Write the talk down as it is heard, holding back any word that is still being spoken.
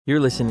You're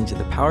listening to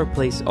the Power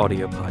Place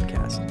audio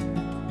podcast.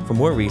 For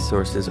more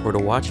resources or to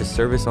watch a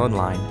service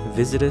online,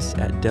 visit us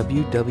at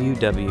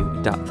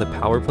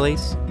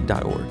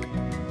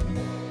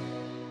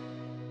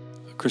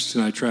www.thepowerplace.org. Christy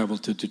and I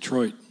traveled to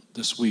Detroit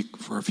this week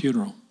for a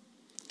funeral.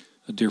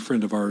 A dear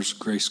friend of ours,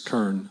 Grace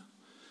Kern,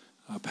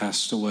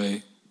 passed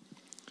away,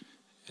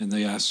 and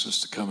they asked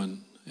us to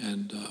come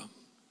and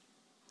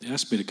they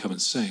asked me to come and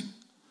sing,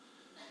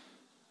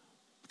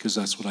 because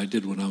that's what I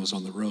did when I was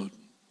on the road.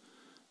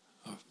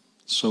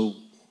 So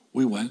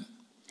we went,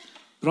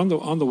 but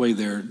on the way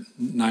there,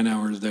 9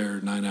 hours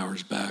there, 9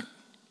 hours back,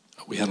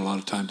 we had a lot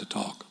of time to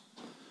talk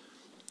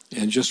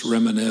and just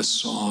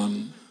reminisce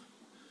on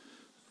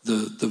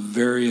the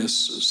various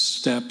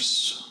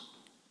steps.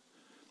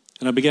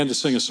 And I began to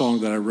sing a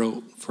song that I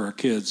wrote for our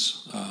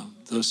kids.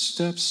 The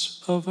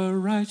steps of a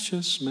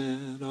righteous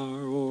man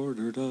are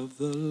ordered of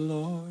the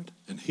Lord,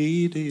 and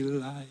he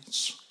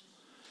delights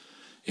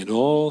in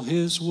all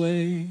his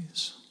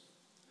ways.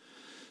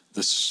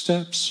 The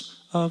steps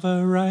of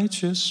a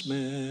righteous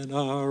man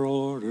are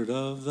ordered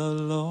of the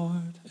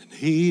Lord, and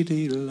he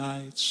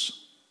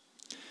delights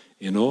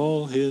in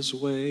all his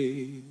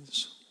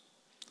ways.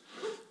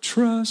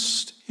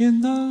 Trust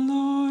in the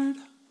Lord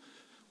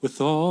with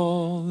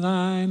all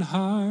thine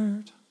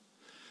heart.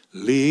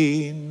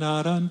 Lean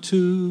not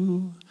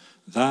unto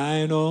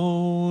thine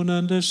own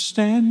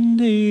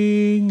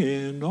understanding.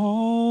 In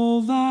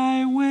all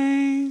thy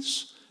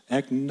ways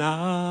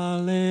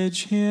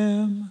acknowledge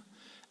him,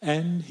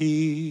 and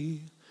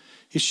he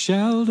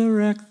shall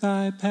direct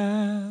thy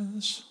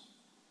paths.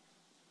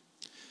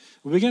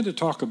 We began to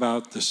talk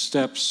about the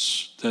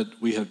steps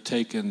that we have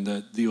taken,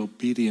 the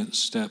obedient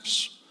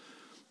steps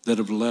that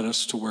have led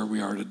us to where we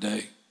are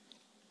today.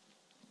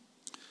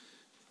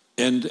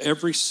 And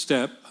every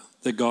step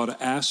that God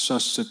asks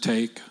us to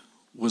take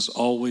was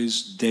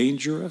always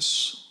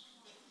dangerous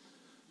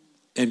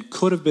and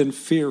could have been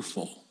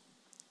fearful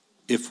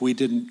if we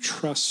didn't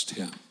trust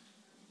him.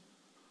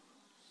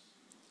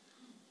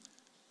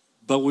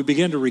 But we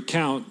began to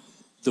recount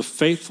the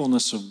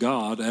faithfulness of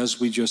God as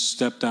we just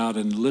stepped out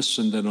and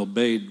listened and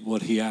obeyed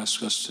what he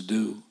asked us to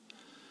do.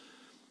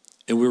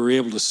 And we were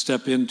able to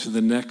step into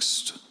the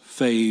next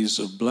phase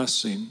of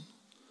blessing.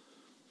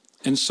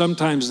 And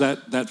sometimes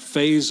that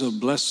phase of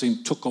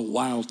blessing took a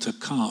while to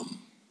come.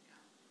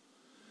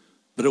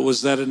 But it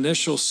was that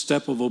initial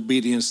step of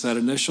obedience, that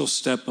initial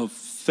step of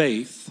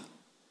faith,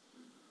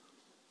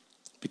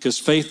 because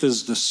faith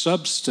is the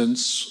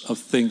substance of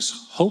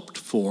things hoped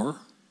for,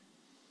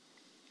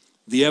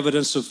 the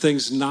evidence of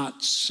things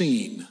not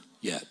seen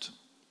yet.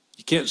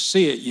 You can't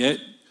see it yet.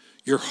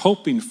 You're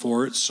hoping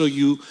for it. So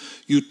you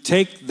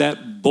take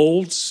that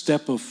bold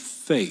step of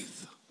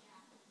faith.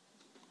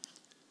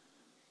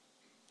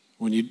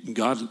 When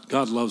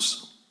God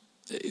loves,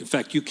 in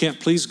fact, you can't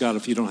please God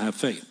if you don't have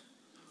faith.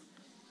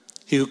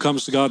 He who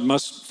comes to God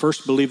must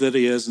first believe that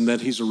he is, and that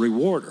he's a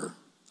rewarder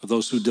of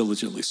those who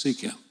diligently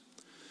seek him.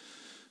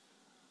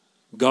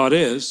 God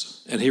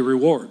is, and he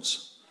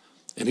rewards.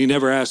 And he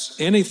never asks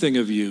anything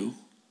of you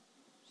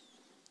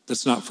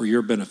that's not for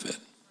your benefit.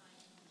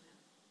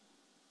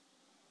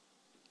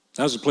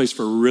 That was a place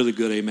for a really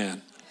good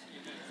amen.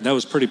 That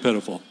was pretty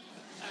pitiful.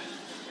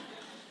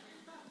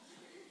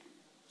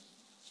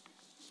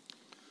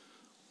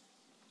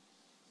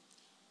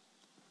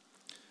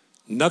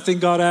 Nothing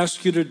God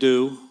asks you to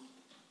do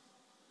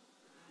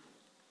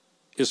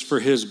is for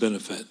his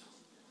benefit.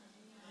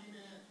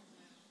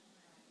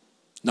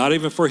 Not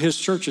even for his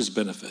church's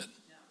benefit.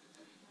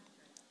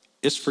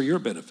 It's for your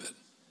benefit.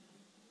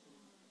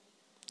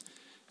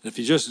 And if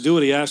you just do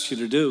what he asks you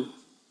to do, it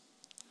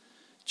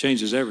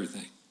changes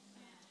everything.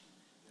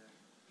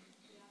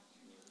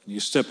 And you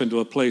step into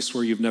a place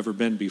where you've never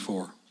been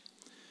before.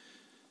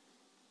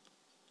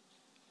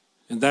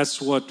 And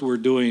that's what we're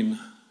doing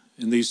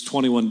in these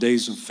 21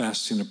 days of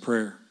fasting and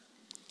prayer.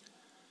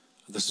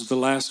 This is the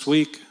last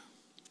week.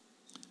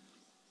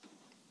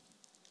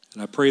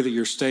 And I pray that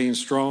you're staying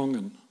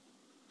strong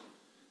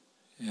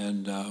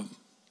and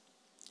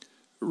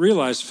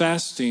realize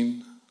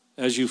fasting,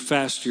 as you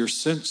fast, your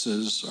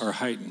senses are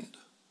heightened.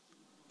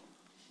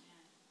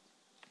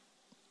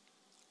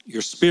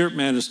 Your spirit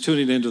man is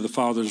tuning into the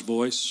Father's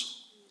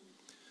voice.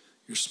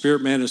 Your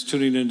spirit man is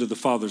tuning into the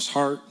Father's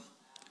heart.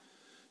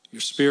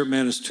 Your spirit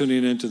man is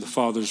tuning into the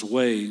Father's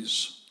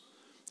ways.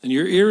 And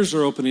your ears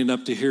are opening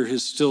up to hear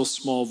his still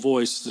small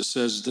voice that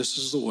says, this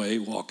is the way,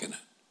 walk in it.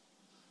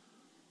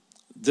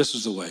 This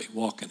is the way,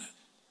 walk in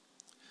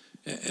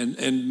it.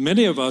 And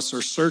many of us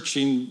are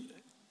searching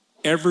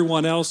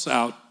everyone else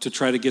out to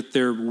try to get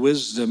their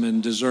wisdom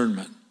and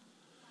discernment.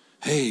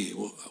 Hey,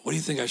 what do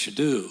you think I should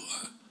do?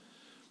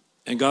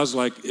 And God's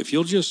like, if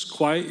you'll just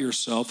quiet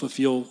yourself, if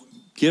you'll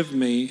give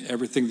me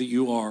everything that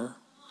you are,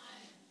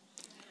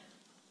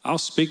 I'll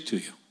speak to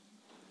you.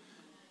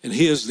 And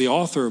he is the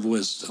author of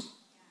wisdom.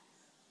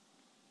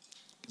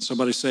 Can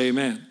somebody say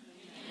amen? Amen.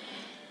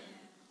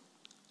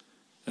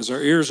 As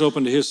our ears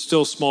open to his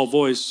still small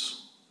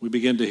voice, we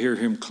begin to hear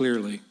him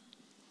clearly.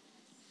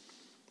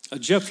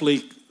 Jeff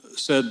Lee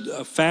said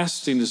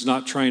fasting is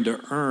not trying to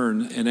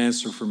earn an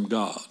answer from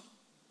God.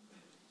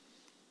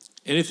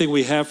 Anything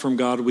we have from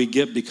God, we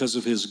get because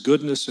of his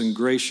goodness and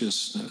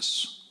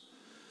graciousness.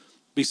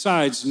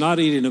 Besides, not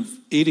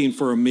eating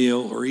for a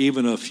meal or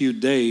even a few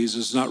days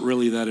is not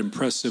really that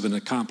impressive an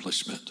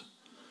accomplishment.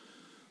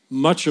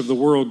 Much of the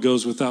world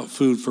goes without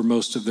food for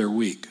most of their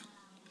week.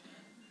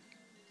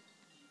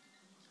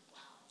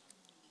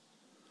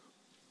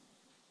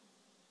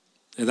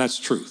 And that's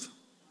truth.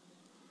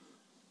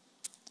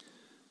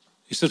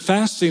 He said,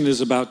 fasting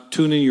is about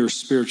tuning your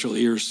spiritual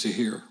ears to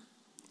hear.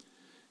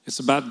 It's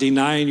about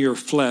denying your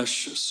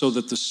flesh so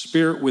that the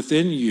Spirit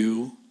within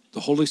you,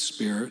 the Holy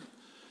Spirit,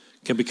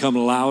 can become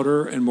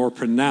louder and more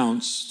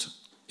pronounced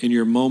in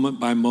your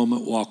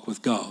moment-by-moment walk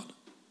with God.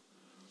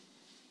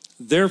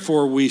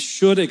 Therefore, we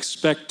should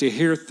expect to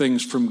hear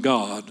things from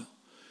God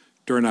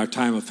during our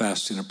time of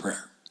fasting and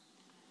prayer.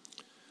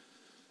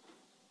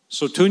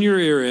 So tune your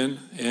ear in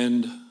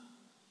and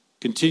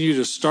continue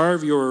to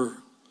starve your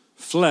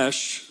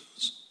flesh.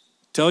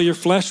 Tell your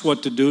flesh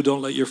what to do.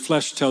 Don't let your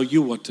flesh tell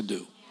you what to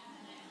do.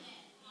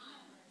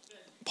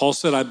 Paul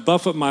said, I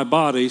buffet my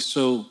body,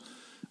 so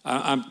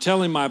I'm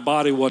telling my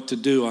body what to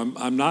do.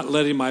 I'm not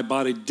letting my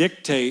body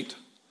dictate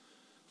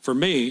for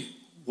me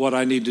what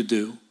I need to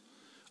do.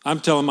 I'm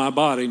telling my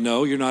body,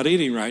 no, you're not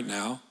eating right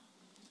now.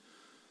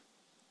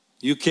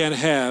 You can't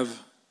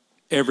have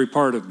every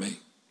part of me.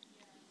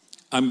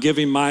 I'm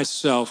giving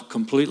myself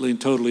completely and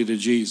totally to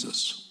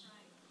Jesus.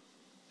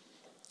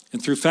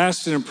 And through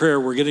fasting and prayer,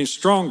 we're getting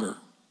stronger. You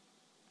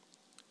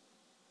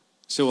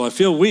say, well, I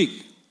feel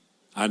weak.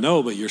 I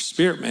know, but your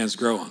spirit man's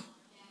growing.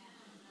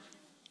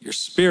 Your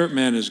spirit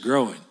man is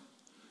growing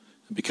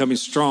and becoming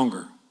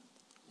stronger,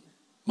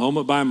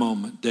 moment by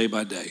moment, day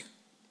by day.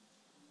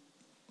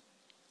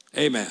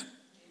 Amen.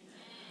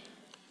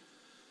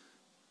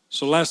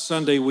 So last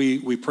Sunday,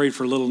 we prayed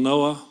for little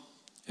Noah,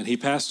 and he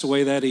passed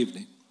away that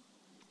evening.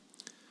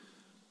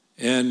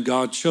 And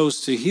God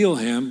chose to heal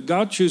him.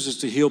 God chooses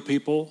to heal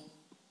people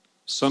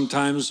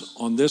sometimes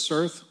on this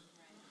earth,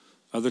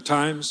 other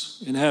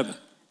times in heaven.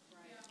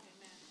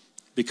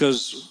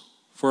 Because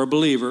for a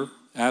believer,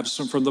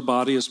 absent from the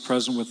body is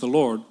present with the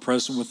Lord.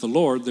 Present with the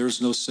Lord, there's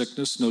no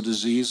sickness, no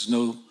disease,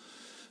 no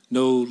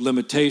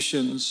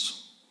limitations.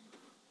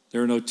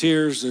 There are no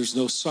tears, there's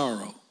no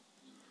sorrow.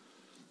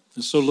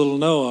 And so little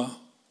Noah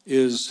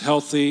is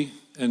healthy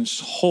and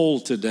whole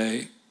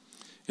today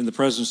in the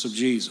presence of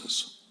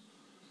Jesus.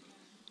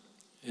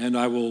 And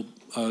I will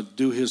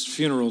do his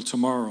funeral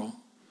tomorrow.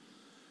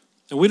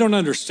 And we don't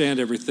understand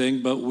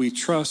everything, but we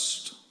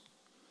trust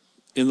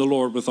in the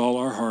Lord with all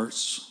our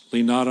hearts,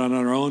 lean not on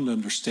our own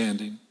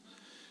understanding.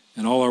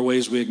 In all our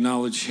ways we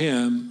acknowledge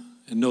him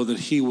and know that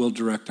he will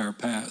direct our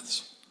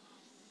paths.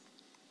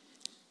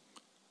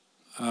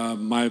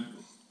 My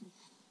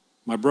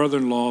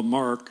brother-in-law,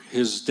 Mark,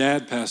 his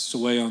dad passed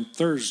away on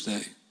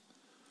Thursday.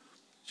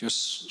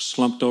 Just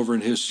slumped over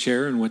in his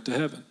chair and went to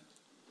heaven.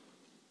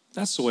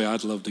 That's the way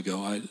I'd love to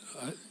go.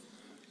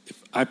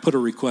 If I put a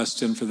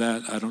request in for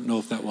that, I don't know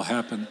if that will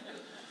happen,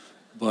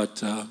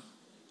 but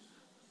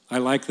I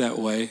like that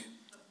way.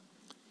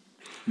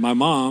 My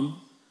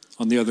mom,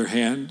 on the other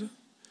hand,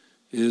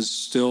 is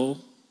still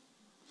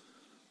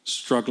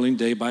struggling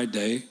day by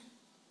day,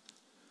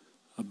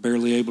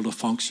 barely able to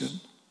function,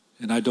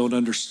 and I don't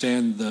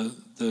understand the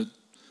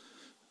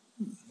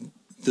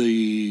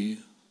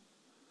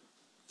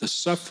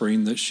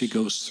suffering that she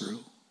goes through.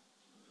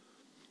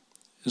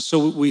 And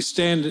so we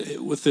stand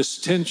with this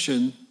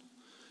tension,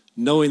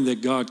 knowing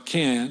that God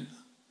can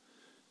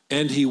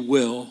and he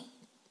will,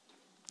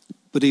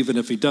 but even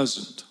if he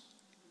doesn't,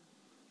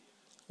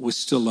 we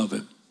still love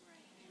him.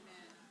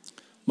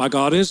 My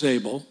God is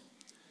able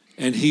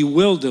and he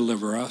will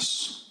deliver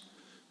us,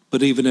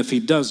 but even if he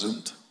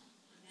doesn't,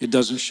 it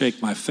doesn't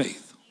shake my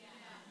faith.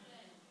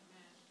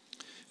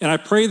 And I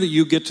pray that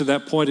you get to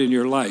that point in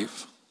your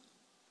life,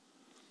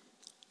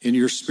 in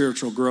your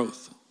spiritual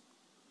growth.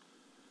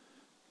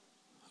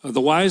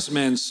 The wise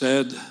man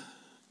said,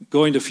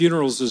 going to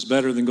funerals is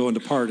better than going to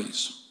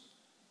parties.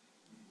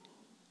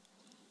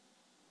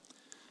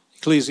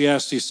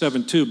 Ecclesiastes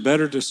 7:2,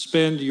 better to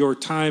spend your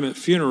time at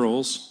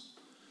funerals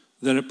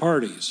than at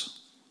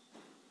parties.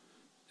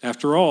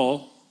 After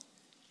all,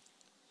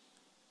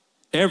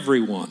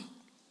 everyone,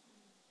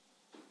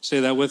 say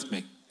that with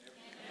me,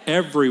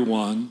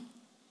 everyone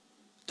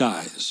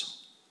dies.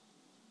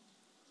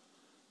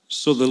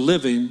 So the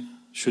living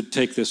should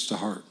take this to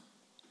heart.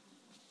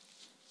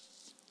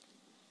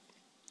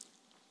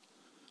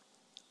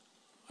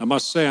 I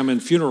must say I'm in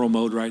funeral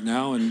mode right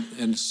now,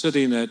 and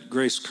sitting at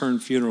Grace Kern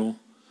funeral,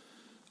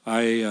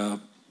 she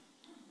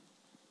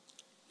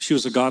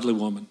was a godly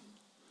woman,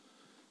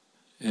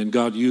 and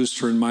God used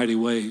her in mighty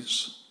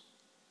ways.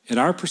 And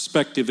our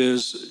perspective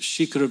is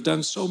she could have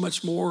done so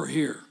much more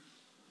here,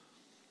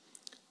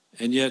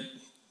 and yet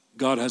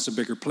God has a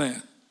bigger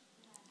plan.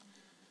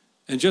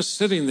 And just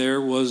sitting there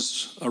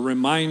was a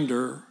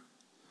reminder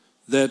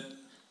that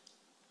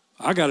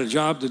I got a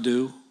job to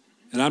do,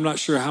 and I'm not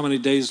sure how many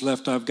days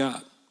left I've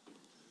got.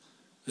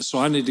 And so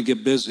I need to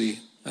get busy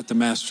at the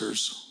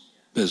Master's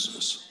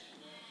business.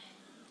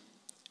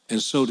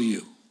 And so do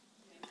you.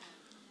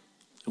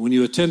 And when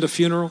you attend a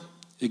funeral,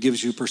 it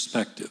gives you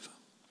perspective.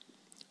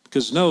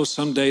 Because know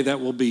someday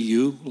that will be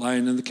you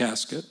lying in the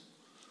casket.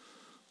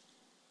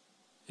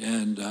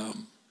 And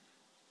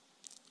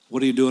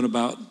what are you doing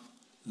about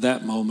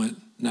that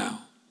moment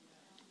now?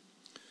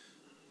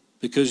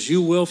 Because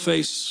you will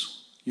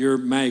face your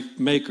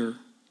maker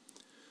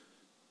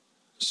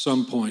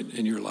some point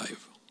in your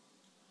life.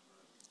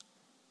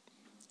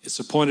 It's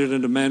appointed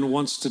unto man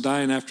once to die,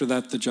 and after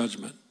that, the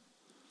judgment.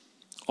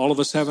 All of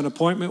us have an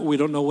appointment. We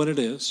don't know when it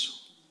is.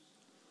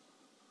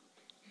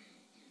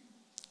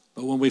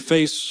 But when we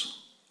face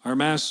our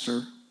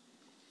master,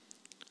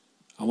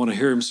 I want to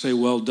hear him say,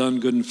 well done,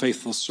 good and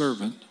faithful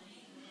servant,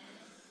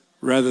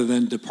 rather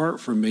than depart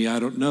from me, I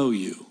don't know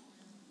you.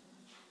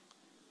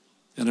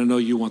 And I know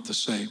you want the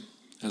same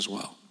as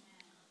well.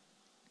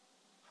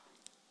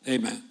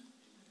 Amen.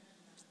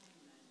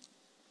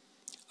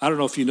 I don't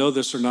know if you know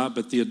this or not,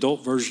 but the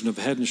adult version of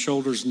Head and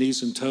Shoulders,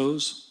 Knees and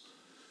Toes,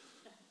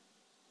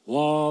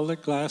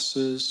 wallet,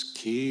 glasses,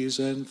 keys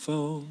and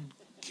phone,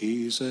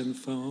 keys and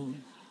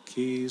phone,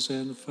 keys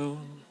and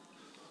phone,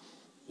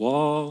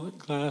 wallet,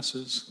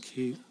 glasses,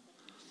 keys.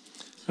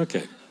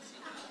 Okay.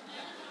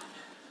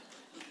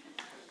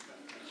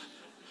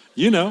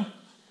 You know.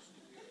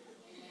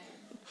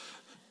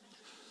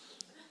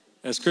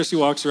 As Christy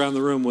walks around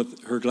the room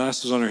with her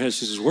glasses on her head,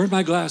 she says, where's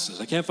my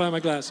glasses? I can't find my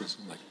glasses.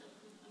 I'm like,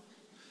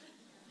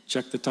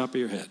 check the top of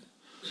your head.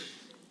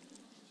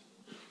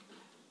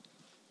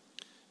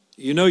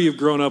 You know you've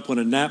grown up when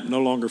a nap no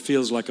longer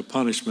feels like a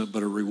punishment,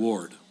 but a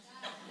reward.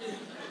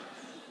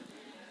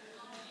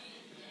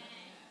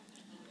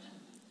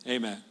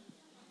 Amen.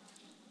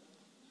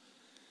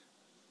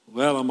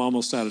 Well, I'm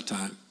almost out of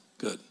time.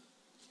 Good.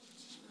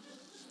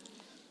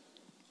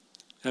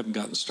 Haven't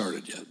gotten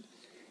started yet.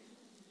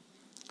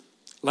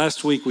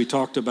 Last week we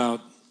talked about,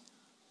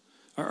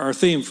 our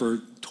theme for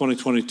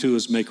 2022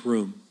 is make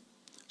room.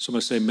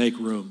 Somebody say make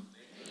room.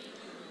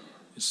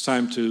 It's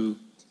time to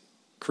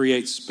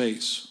create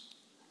space.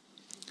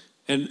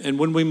 And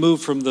when we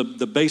moved from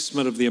the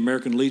basement of the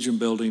American Legion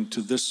building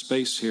to this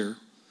space here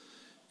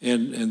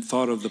and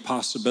thought of the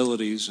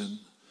possibilities, and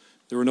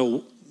there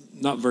were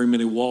not very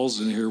many walls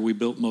in here. We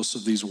built most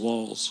of these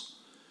walls.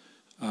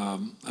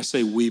 I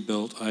say we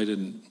built, I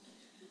didn't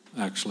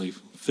actually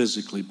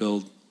physically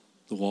build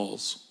the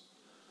walls.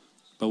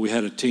 But we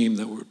had a team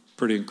that were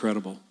pretty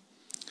incredible.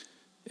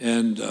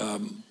 And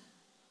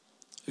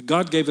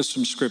God gave us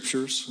some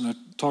scriptures, and I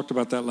talked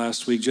about that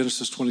last week,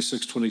 Genesis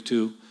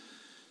 26:22.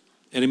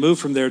 And he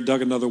moved from there,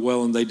 dug another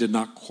well, and they did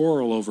not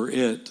quarrel over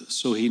it.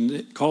 So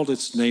he called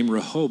its name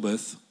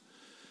Rehoboth,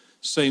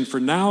 saying, for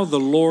now the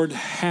Lord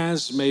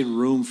has made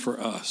room for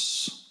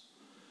us,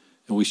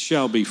 and we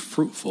shall be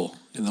fruitful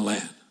in the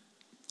land.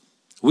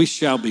 We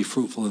shall be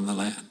fruitful in the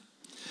land.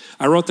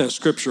 I wrote that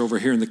scripture over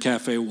here in the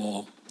cafe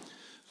wall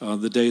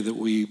the day that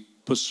we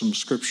put some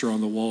scripture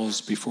on the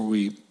walls before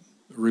we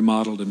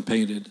remodeled and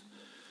painted.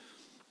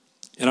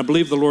 And I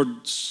believe the Lord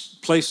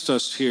placed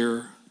us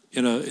here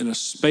in a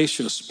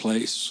spacious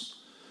place,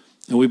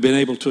 and we've been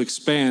able to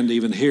expand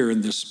even here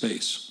in this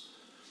space.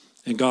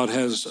 And God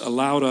has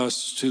allowed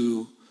us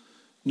to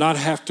not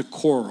have to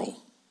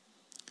quarrel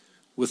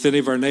with any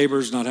of our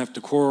neighbors, not have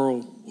to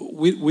quarrel.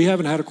 We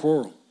haven't had a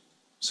quarrel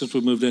since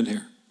we moved in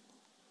here.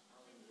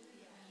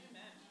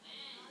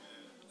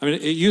 I mean,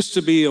 it used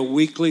to be a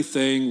weekly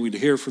thing. We'd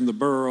hear from the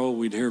borough.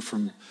 We'd hear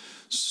from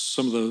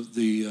some of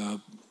the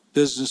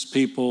business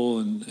people,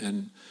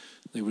 and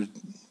they would,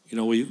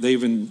 they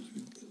even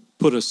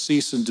put a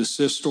cease and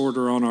desist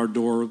order on our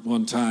door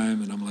one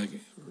time, and I'm like,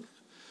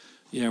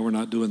 yeah, we're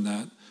not doing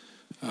that.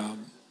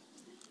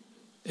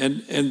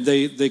 And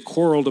they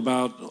quarreled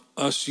about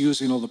us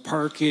using all the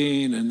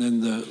parking, and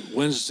then the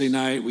Wednesday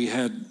night we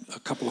had a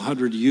couple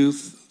hundred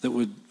youth that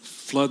would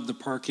flood the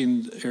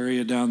parking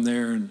area down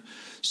there and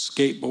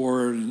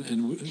skateboard,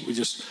 and we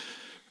just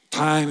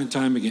time and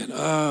time again,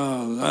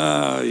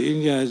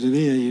 you guys,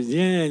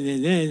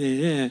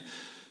 yeah.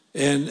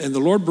 And the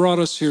Lord brought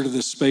us here to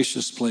this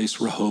spacious place,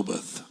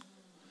 Rehoboth.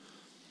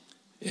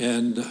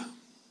 And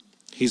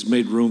he's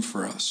made room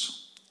for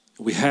us.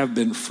 We have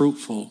been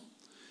fruitful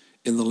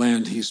in the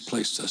land he's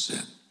placed us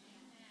in.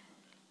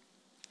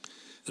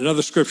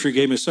 Another scripture he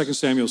gave me, 2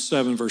 Samuel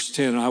 7, verse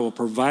 10, I will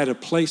provide a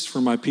place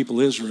for my people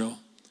Israel.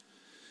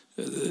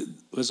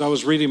 As I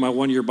was reading my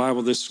one-year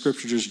Bible, this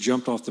scripture just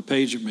jumped off the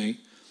page at me.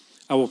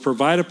 I will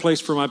provide a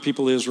place for my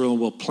people Israel and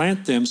will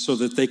plant them so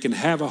that they can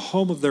have a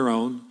home of their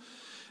own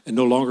and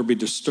no longer be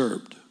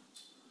disturbed.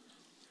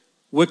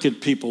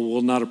 Wicked people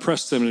will not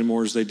oppress them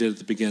anymore as they did at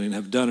the beginning,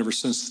 have done ever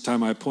since the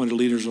time I appointed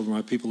leaders over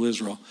my people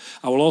Israel.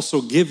 I will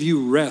also give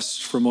you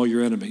rest from all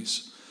your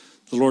enemies.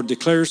 The Lord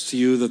declares to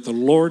you that the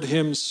Lord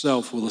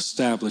himself will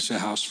establish a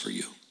house for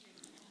you.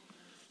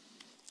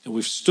 And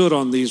we've stood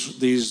on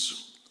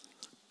these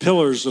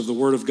pillars of the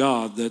word of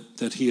God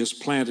that he has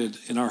planted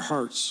in our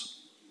hearts.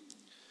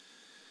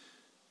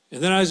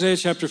 And then Isaiah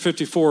chapter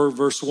 54,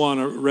 verse 1,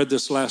 I read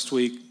this last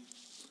week,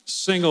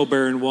 Sing, O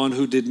barren one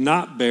who did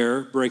not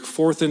bear, break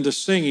forth into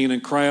singing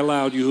and cry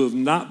aloud, you who have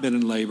not been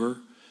in labor.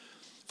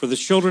 For the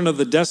children of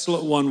the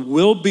desolate one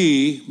will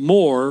be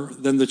more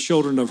than the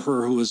children of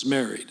her who is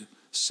married,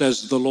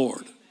 says the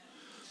Lord.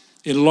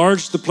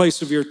 Enlarge the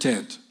place of your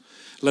tent.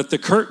 Let the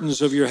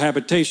curtains of your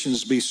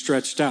habitations be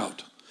stretched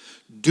out.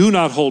 Do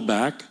not hold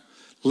back.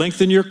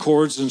 Lengthen your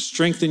cords and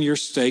strengthen your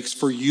stakes,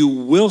 for you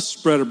will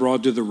spread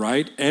abroad to the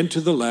right and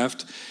to the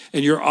left,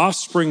 and your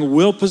offspring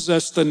will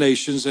possess the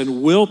nations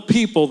and will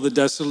people the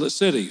desolate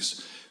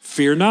cities.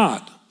 Fear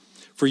not,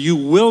 for you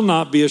will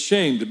not be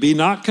ashamed. Be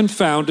not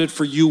confounded,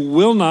 for you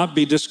will not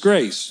be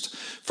disgraced.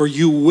 For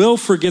you will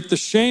forget the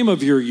shame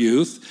of your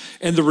youth,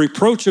 and the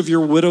reproach of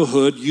your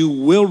widowhood you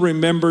will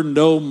remember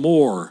no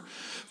more.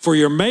 For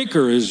your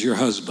Maker is your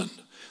husband.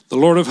 The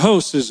Lord of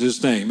hosts is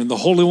his name, and the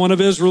Holy One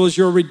of Israel is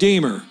your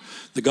Redeemer.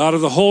 The God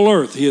of the whole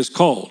earth he is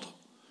called.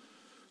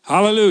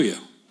 Hallelujah.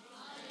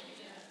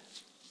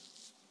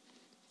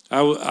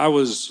 I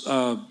was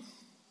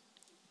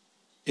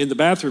in the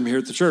bathroom here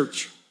at the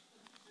church.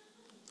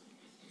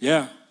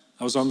 Yeah,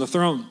 I was on the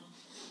throne.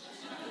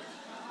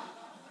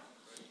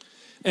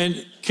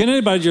 And can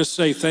anybody just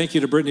say thank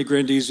you to Brittany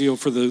Grandizio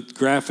for the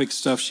graphic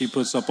stuff she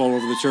puts up all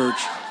over the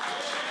church?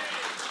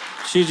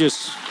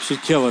 She's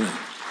killing it.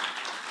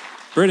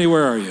 Brittany,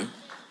 where are you?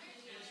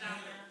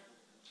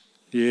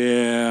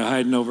 Yeah,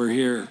 hiding over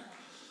here.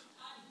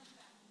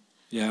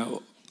 Yeah,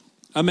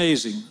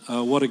 amazing.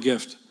 What a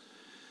gift.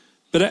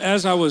 But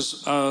as I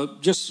was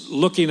just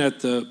looking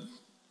at the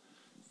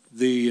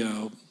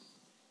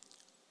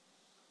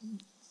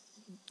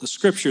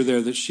scripture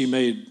there that she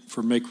made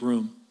for make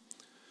room,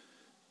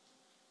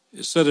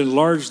 it said,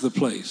 enlarge the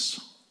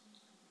place.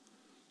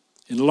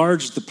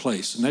 Enlarge the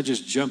place. And that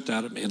just jumped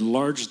out at me.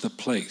 Enlarge the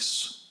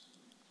place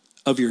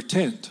of your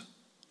tent.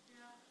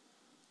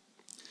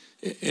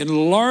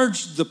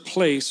 Enlarge the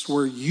place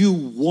where you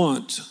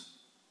want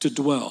to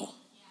dwell.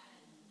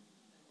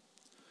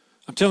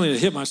 I'm telling you,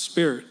 it hit my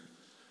spirit.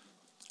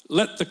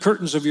 Let the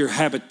curtains of your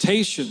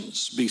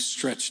habitations be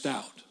stretched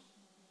out.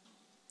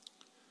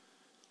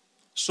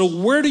 So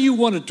where do you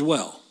want to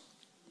dwell?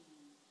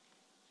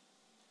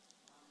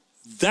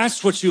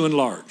 That's what you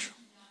enlarge.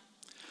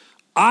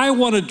 I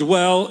want to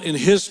dwell in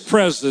his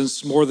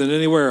presence more than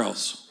anywhere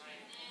else.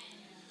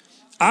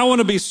 I want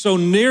to be so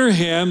near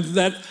him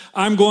that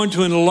I'm going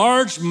to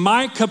enlarge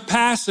my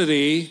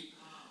capacity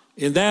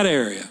in that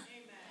area.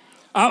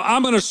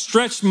 I'm going to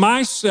stretch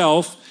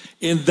myself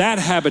in that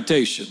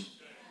habitation.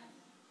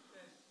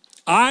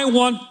 I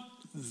want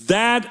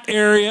that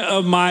area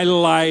of my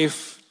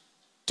life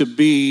to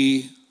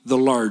be the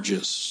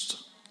largest.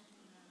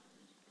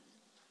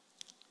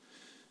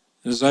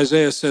 As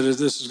Isaiah said,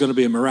 this is going to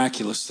be a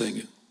miraculous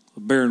thing. A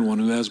barren one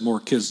who has more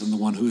kids than the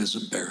one who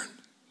isn't barren.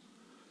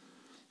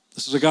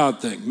 This is a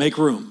God thing. Make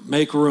room,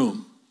 make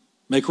room.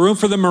 Make room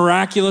for the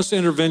miraculous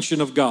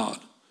intervention of God.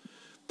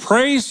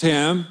 Praise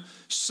him,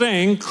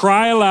 sing,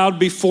 cry aloud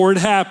before it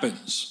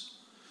happens.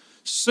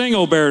 Sing,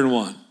 O barren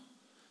one.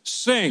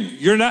 Sing.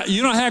 You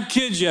don't have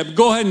kids yet, but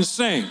go ahead and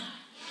sing.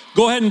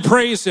 Go ahead and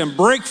praise him.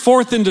 Break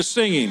forth into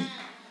singing.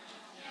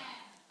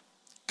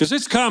 Because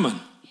it's coming.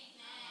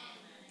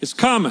 It's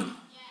coming.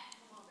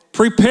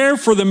 Prepare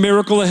for the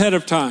miracle ahead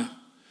of time.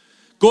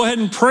 Go ahead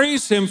and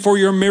praise him for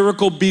your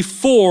miracle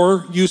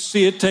before you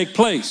see it take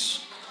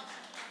place.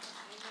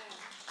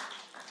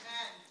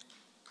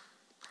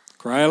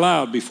 Cry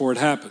aloud before it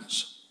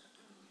happens.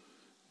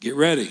 Get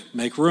ready.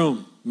 Make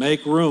room.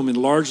 Make room.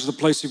 Enlarge the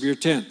place of your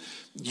tent.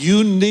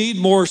 You need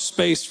more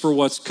space for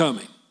what's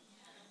coming.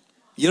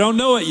 You don't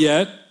know it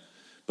yet,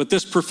 but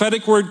this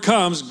prophetic word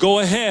comes. Go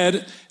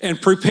ahead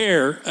and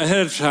prepare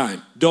ahead of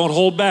time. Don't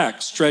hold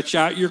back. Stretch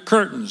out your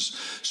curtains.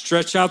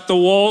 Stretch out the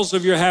walls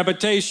of your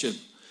habitation.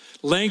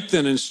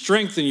 Lengthen and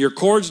strengthen. Your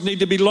cords need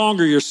to be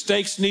longer. Your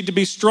stakes need to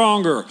be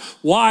stronger.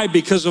 Why?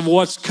 Because of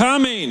what's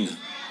coming.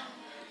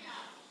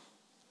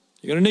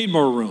 You're going to need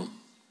more room.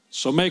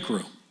 So make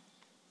room.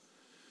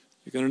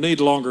 You're going to need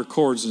longer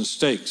cords and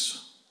stakes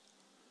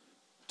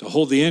to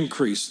hold the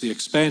increase, the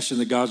expansion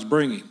that God's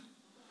bringing.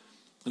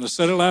 And I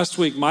said it last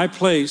week, my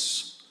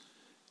place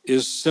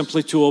is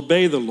simply to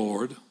obey the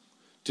Lord,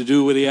 to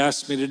do what he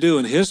asked me to do.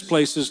 And his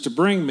place is to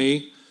bring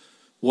me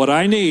what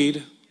I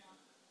need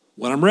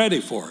when I'm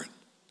ready for it,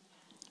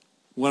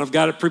 when I've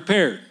got it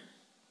prepared.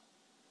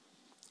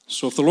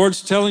 So if the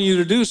Lord's telling you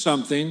to do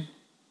something,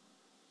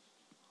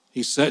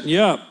 he's setting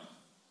you up.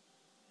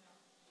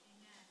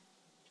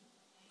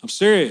 I'm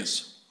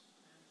serious.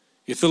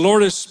 If the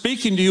Lord is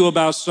speaking to you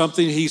about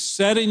something, he's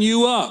setting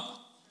you up.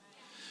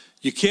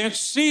 You can't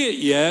see it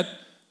yet,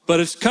 but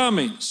it's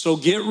coming. So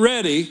get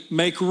ready,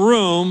 make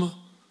room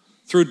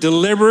through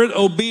deliberate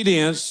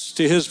obedience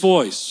to his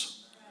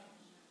voice.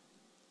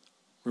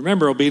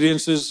 Remember,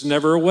 obedience is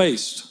never a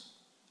waste.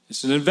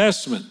 It's an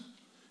investment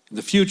in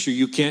the future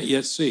you can't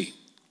yet see.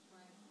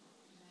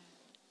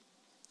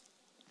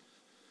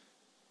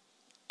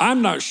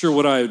 I'm not sure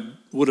what I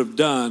would have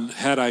done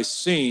had I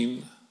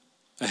seen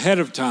ahead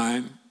of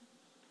time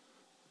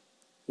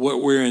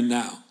what we're in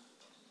now.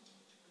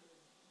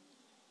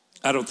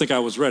 I don't think I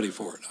was ready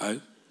for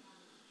it.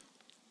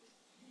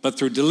 But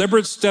through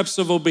deliberate steps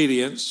of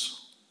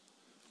obedience,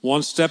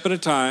 one step at a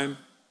time,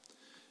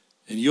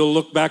 and you'll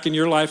look back in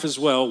your life as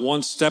well,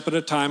 one step at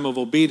a time of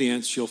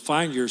obedience, you'll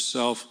find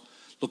yourself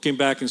looking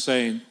back and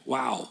saying,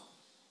 wow,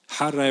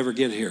 how did I ever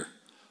get here?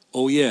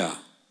 Oh yeah,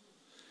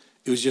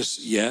 it was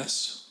just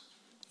yes,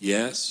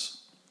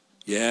 yes,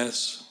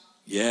 yes,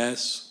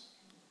 yes.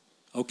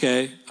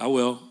 Okay, I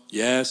will,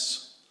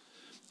 yes.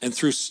 And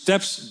through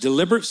steps,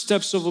 deliberate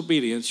steps of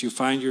obedience, you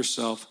find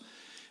yourself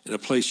in a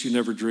place you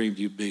never dreamed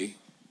you'd be.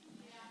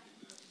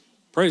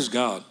 Praise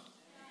God.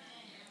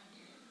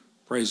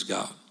 Praise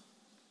God.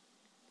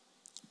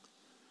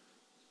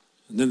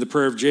 And then the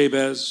prayer of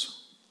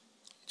Jabez.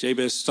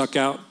 Jabez stuck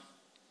out.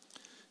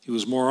 He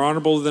was more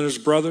honorable than his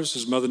brothers.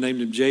 His mother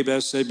named him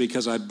Jabez, said,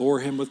 because I bore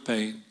him with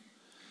pain.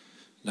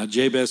 Now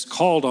Jabez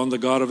called on the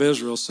God of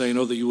Israel, saying,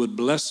 oh, that you would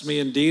bless me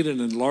indeed and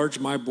enlarge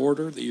my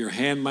border, that your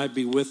hand might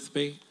be with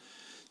me.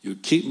 You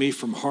would keep me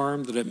from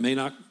harm, that it may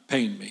not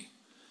pain me.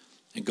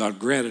 And God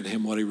granted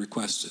him what he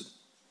requested.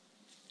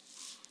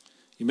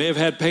 You may have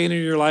had pain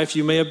in your life.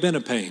 You may have been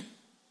a pain.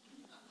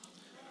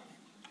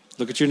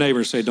 Look at your neighbor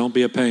and say, don't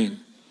be a pain.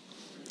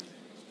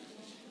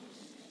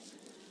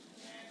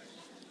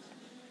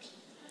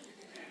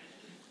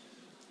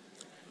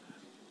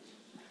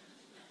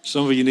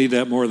 Some of you need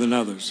that more than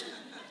others.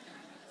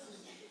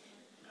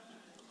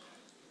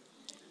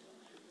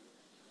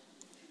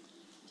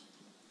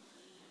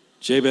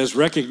 Jabez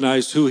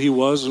recognized who he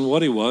was and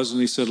what he was, and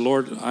he said,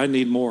 Lord, I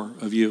need more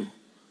of you.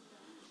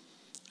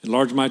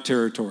 Enlarge my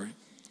territory.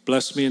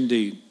 Bless me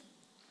indeed.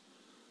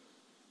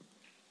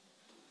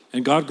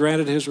 And God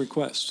granted his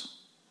request.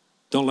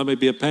 Don't let me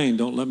be a pain.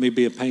 Don't let me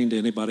be a pain to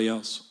anybody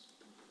else.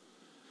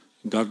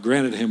 And God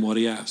granted him what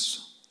he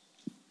asked.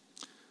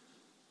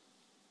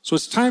 So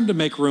it's time to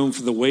make room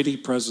for the weighty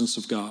presence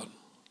of God.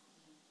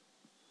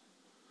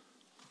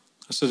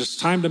 I said it's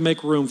time to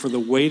make room for the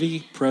weighty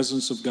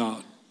presence of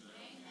God.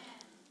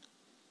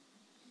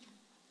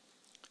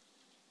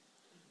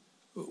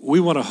 We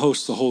want to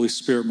host the Holy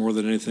Spirit more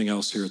than anything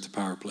else here at the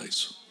Power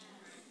Place.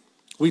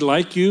 We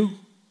like you,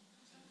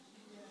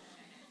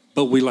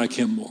 but we like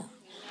him more.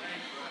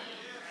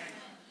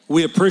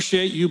 We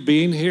appreciate you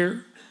being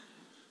here,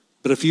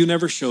 but if you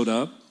never showed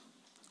up,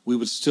 we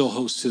would still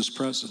host his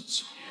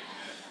presence.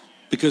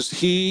 Because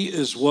he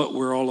is what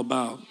we're all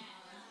about.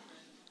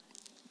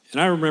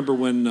 And I remember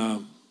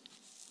when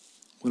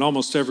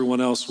almost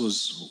everyone else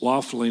was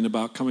waffling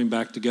about coming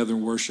back together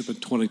and worship in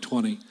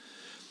 2020,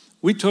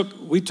 we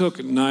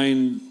took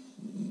 9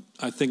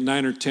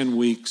 or 10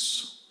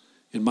 weeks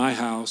in my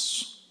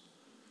house.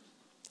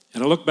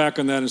 And I look back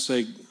on that and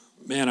say,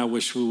 man, I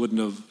wish we wouldn't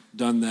have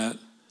done that.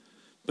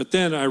 But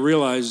then I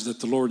realized that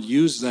the Lord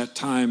used that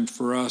time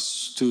for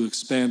us to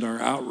expand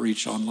our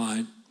outreach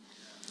online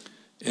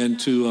and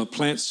to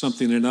plant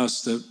something in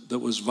us that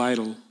was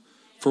vital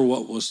for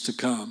what was to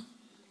come.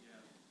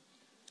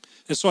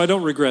 And so I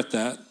don't regret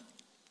that.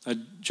 I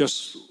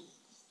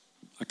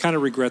kind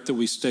of regret that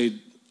we stayed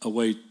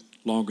away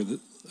longer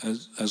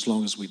as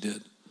long as we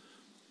did.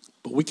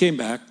 But we came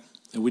back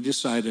and we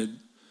decided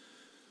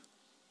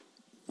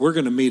we're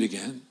going to meet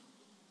again.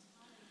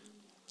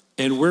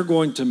 And we're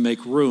going to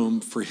make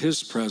room for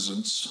his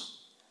presence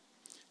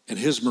and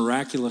his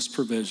miraculous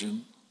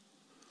provision.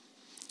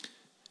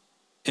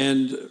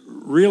 And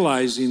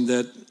realizing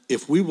that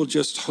if we will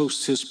just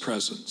host his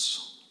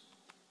presence,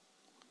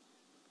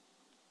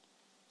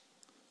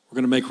 we're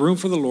going to make room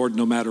for the Lord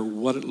no matter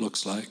what it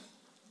looks like,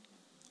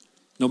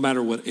 no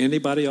matter what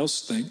anybody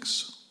else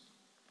thinks.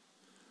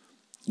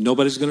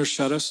 Nobody's going to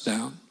shut us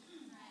down.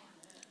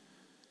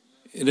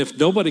 And if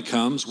nobody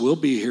comes, we'll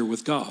be here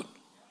with God.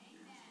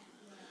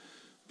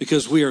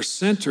 Because we are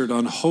centered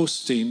on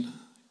hosting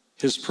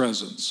his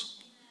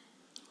presence.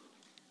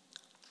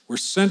 We're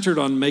centered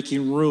on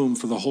making room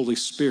for the Holy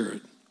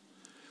Spirit.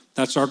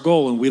 That's our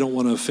goal, and we don't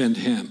want to offend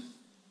him.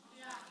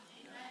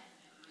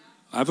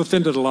 I've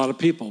offended a lot of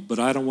people, but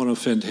I don't want to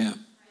offend him.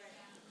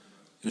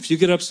 And if you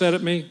get upset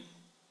at me,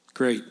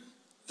 great.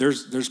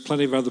 There's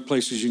plenty of other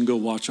places you can go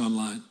watch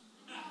online.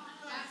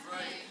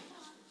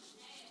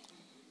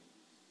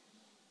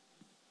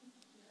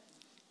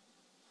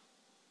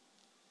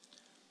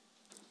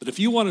 But if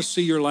you want to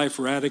see your life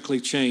radically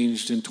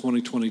changed in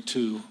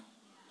 2022,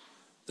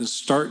 then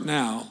start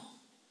now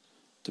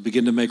to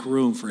begin to make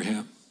room for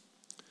him.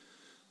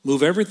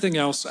 Move everything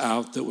else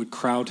out that would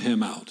crowd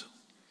him out.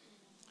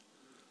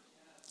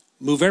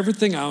 Move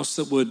everything else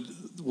that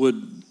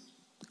would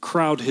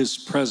crowd his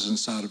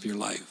presence out of your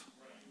life.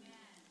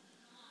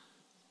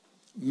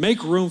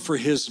 Make room for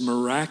his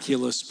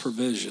miraculous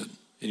provision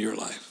in your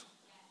life.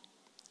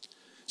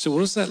 So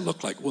what does that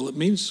look like? Well, it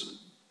means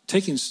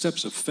taking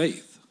steps of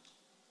faith.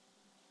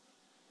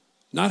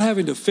 Not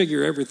having to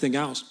figure everything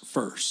out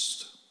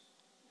first,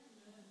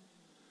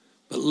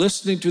 but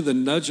listening to the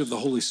nudge of the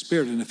Holy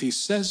Spirit. And if he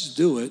says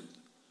do it,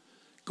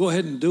 go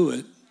ahead and do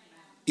it,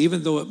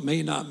 even though it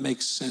may not make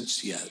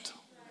sense yet.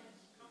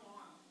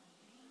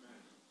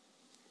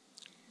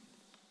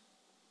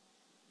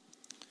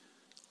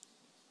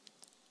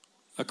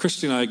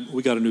 Christy and I,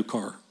 we got a new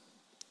car.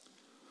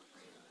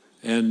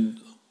 And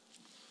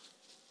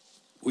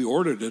we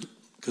ordered it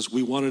because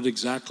we wanted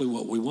exactly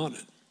what we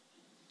wanted.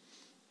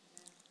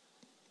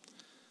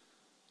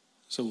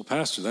 So, well,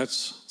 Pastor,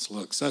 it's a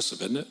little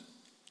excessive, isn't it?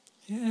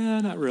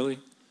 Yeah, not really.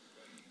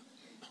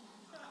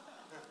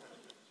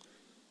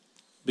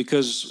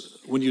 Because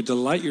when you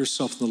delight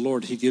yourself in the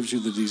Lord, he gives you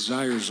the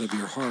desires of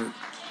your heart.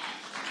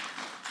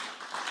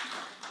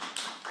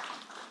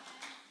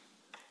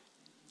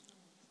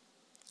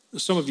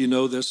 Some of you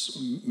know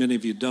this, many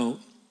of you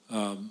don't.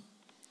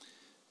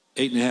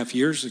 8.5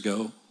 years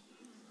ago,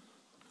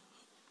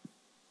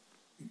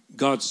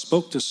 God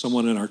spoke to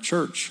someone in our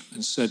church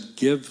and said,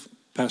 give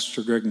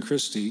Pastor Greg and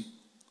Christy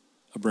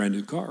a brand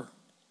new car.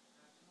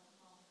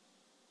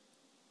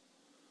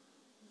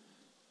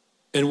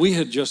 And we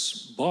had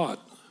just bought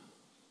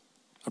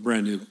a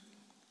brand new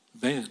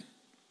van.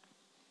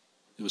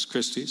 It was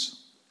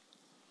Christy's.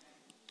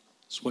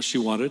 It's what she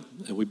wanted,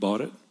 and we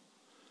bought it.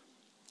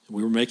 And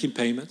we were making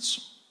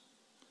payments.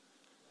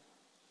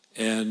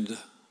 And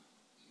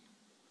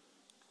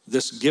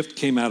this gift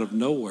came out of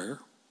nowhere.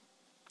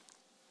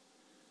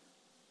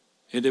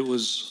 And it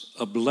was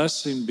a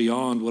blessing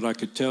beyond what I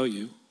could tell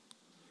you.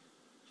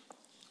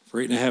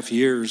 For 8.5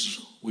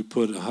 years, we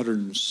put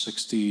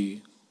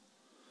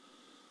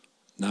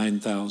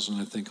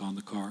 $169,000, I think, on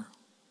the car.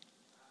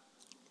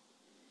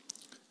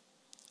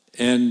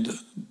 And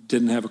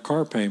didn't have a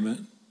car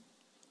payment.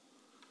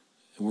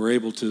 And we're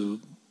able to.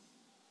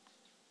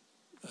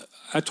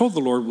 I told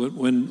the Lord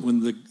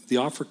when the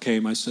offer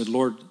came, I said,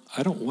 Lord,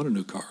 I don't want a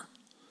new car.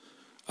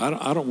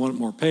 I don't want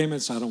more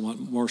payments. I don't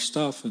want more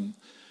stuff. And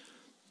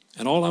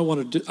all I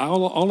want to do,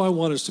 all I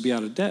want is to be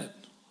out of debt.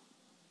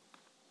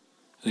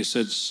 And he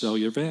said, sell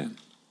your van.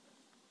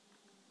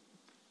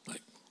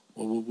 Like,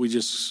 well, we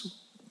just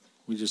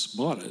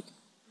bought it.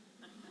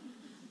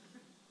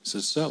 He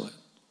said, sell it.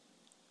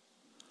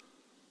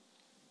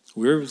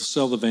 We were able to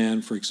sell the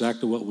van for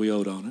exactly what we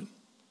owed on it.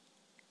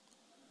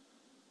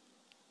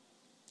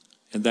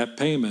 And that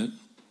payment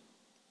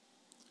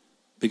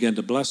began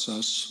to bless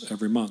us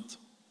every month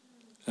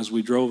as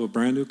we drove a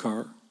brand new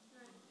car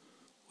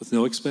with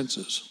no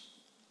expenses.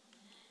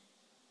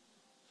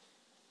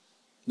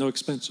 No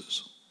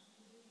expenses.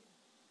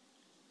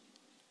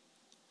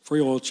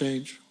 Free oil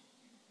change.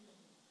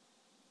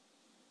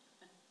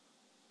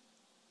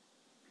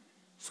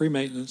 Free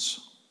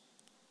maintenance.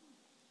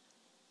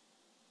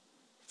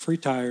 Free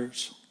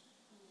tires.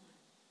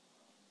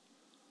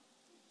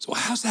 So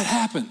how's that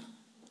happen?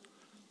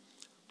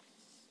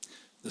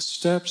 The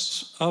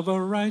steps of a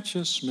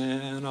righteous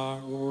man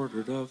are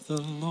ordered of the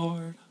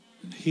Lord,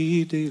 and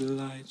he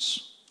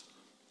delights.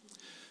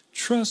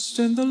 Trust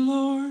in the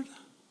Lord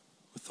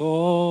with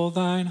all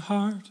thine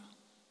heart.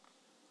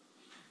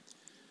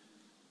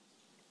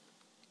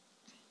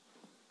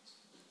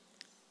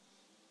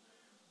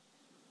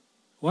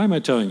 Why am I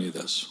telling you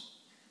this?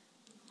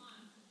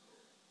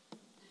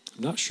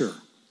 I'm not sure.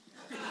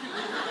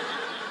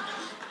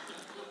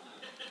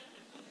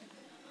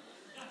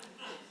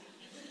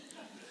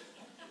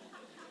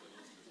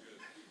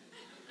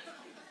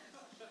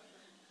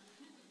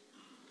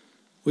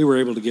 We were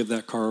able to give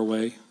that car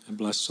away and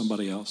bless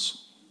somebody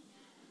else.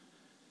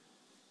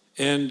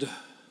 And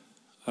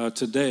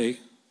today,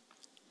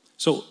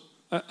 so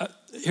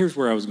here's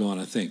where I was going,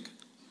 I think.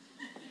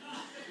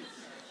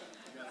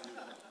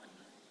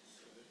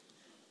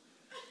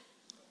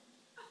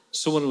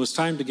 So when it was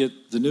time to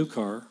get the new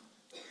car,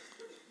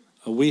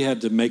 we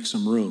had to make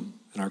some room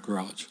in our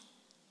garage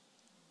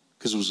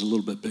because it was a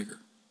little bit bigger.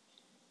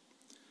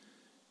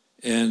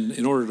 And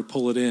in order to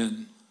pull it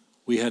in,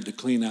 we had to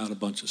clean out a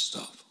bunch of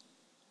stuff.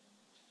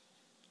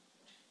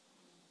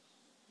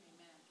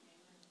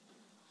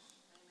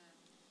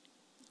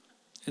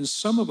 And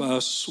some of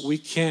us, we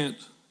can't,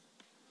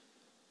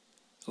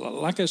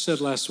 like I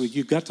said last week,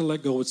 you've got to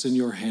let go what's in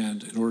your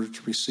hand in order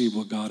to receive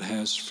what God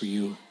has for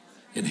you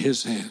in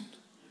his hand.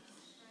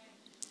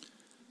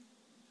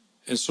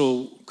 And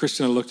so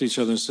Christy and I looked at each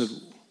other and said,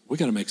 we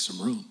got to make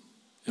some room.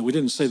 And we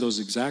didn't say those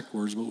exact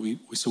words, but we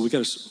said, we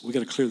got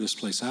to clear this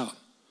place out.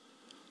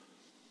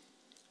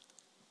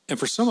 And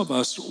for some of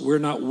us, we're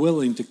not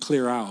willing to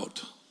clear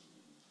out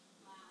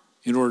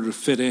in order to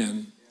fit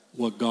in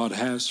what God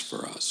has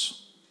for us.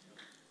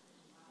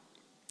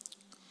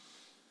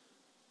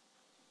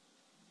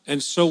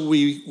 And so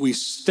we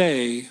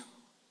stay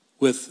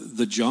with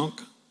the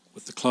junk,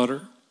 with the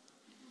clutter,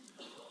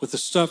 with the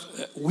stuff.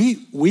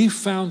 We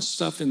found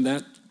stuff in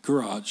that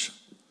garage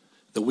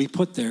that we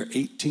put there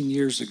 18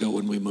 years ago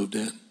when we moved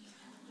in.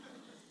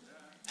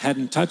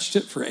 Hadn't touched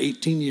it for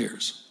 18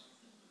 years.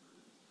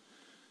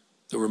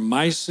 There were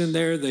mice in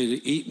there.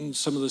 They'd eaten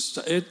some of the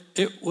stuff.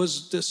 It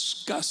was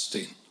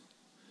disgusting.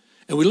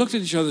 And we looked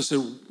at each other and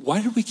said,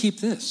 why did we keep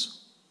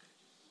this?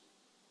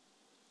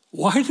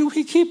 Why do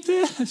we keep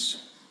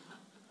this?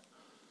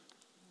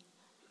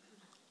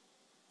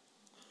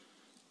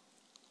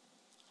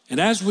 And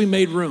as we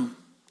made room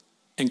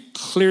and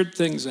cleared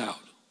things out,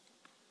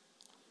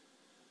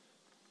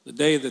 the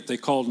day that they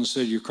called and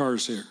said, your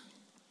car's here,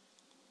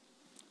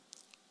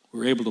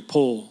 we're able to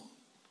pull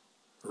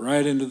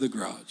right into the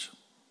garage.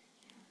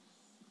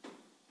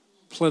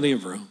 Plenty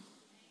of room.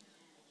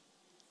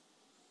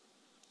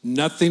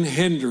 Nothing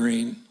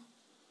hindering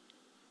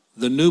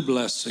the new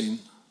blessing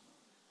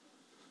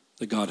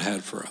that God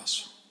had for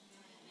us.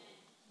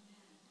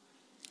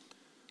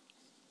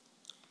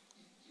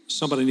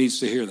 Somebody needs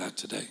to hear that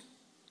today.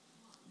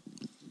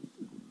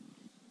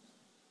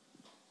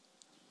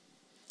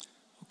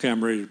 Okay,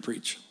 I'm ready to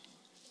preach.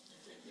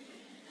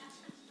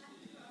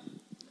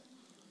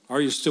 Are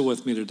you still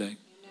with me today?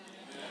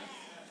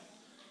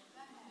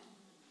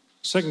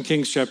 2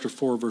 Kings chapter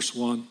 4, verse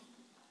 1.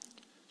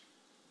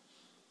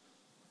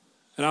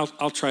 And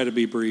I'll try to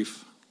be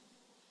brief.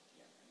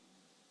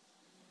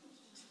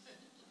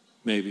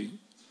 Maybe.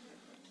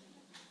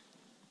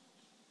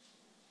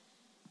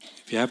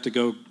 If you have to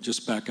go,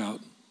 just back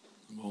out.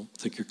 I won't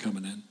think you're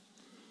coming in.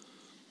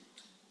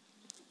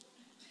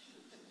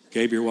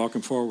 Gabe, you're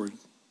walking forward.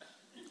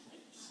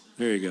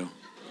 There you go.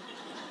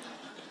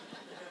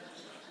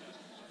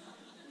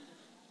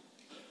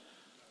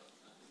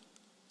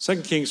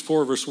 Second Kings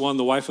 4, verse 1,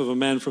 the wife of a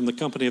man from the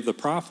company of the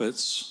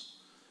prophets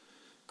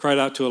cried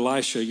out to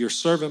Elisha, your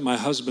servant, my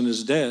husband,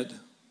 is dead,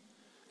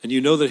 and you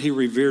know that he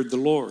revered the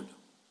Lord.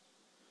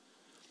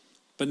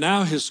 But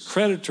now his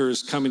creditor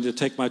is coming to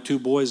take my 2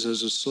 boys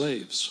as his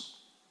slaves.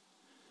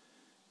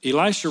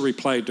 Elisha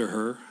replied to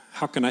her,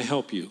 how can I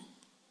help you?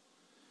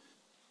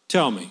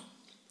 Tell me,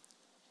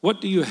 what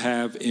do you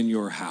have in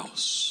your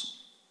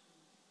house?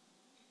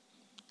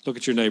 Look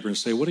at your neighbor and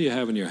say, what do you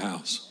have in your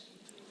house?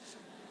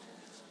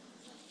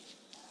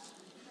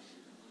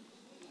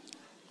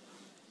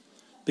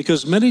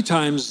 Because many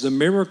times the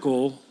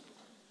miracle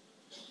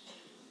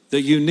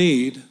that you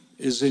need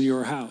is in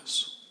your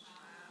house.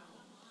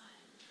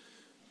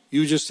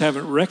 You just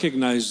haven't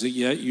recognized it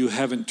yet. You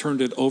haven't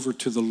turned it over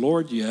to the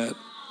Lord yet.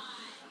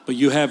 But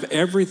you have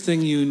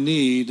everything you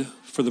need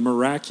for the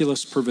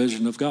miraculous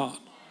provision of God.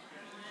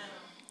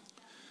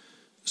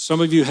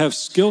 Some of you have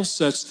skill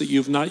sets that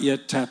you've not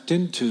yet tapped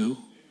into.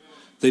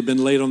 They've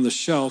been laid on the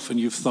shelf and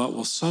you've thought,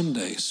 well,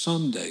 someday.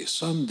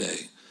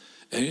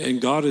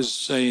 And God is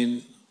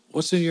saying,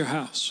 what's in your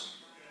house?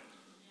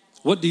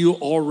 What do you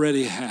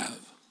already have?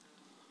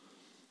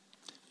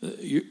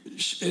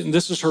 And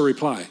this is her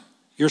reply.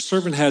 Your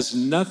servant has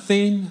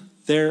nothing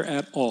there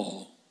at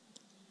all.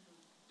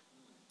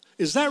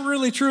 Is that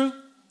really true?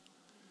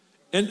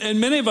 And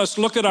many of us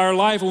look at our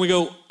life and we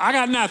go, I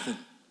got nothing.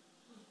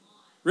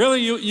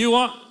 Really, you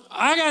want?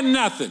 I got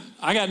nothing.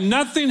 I got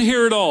nothing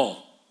here at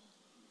all,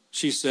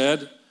 she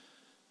said,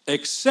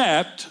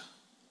 except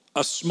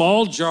a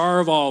small jar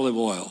of olive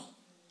oil.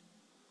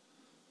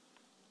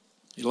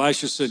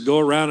 Elisha said, go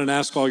around and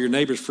ask all your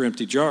neighbors for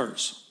empty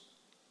jars.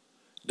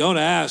 Don't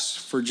ask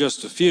for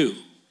just a few.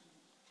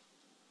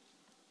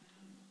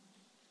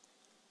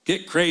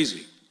 Get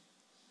crazy.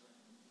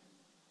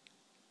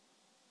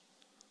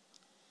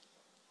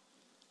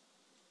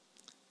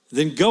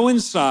 Then go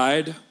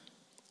inside,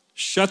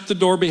 shut the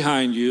door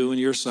behind you and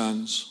your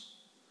sons,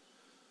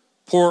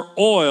 pour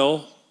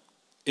oil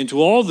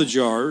into all the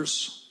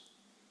jars,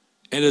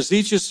 and as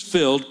each is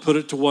filled, put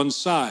it to one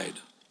side.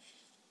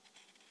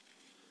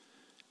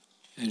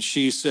 And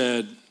she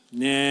said,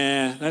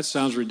 nah, that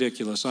sounds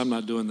ridiculous. I'm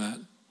not doing that.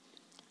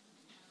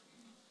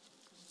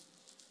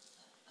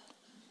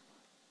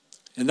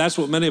 And that's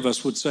what many of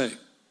us would say.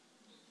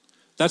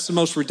 That's the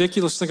most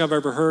ridiculous thing I've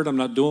ever heard. I'm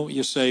not doing what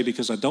you say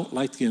because I don't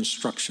like the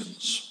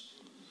instructions.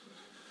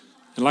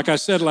 And like I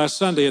said last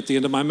Sunday at the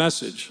end of my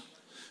message,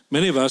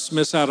 many of us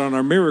miss out on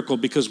our miracle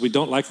because we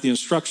don't like the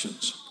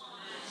instructions.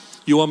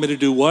 You want me to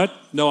do what?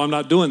 No, I'm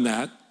not doing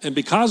that. And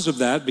because of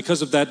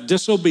that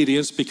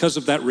disobedience, because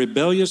of that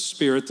rebellious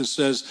spirit that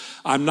says,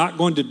 I'm not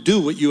going to do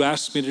what you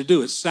asked me to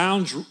do. It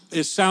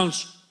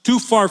sounds too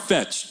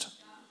far-fetched.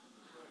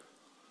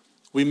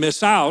 We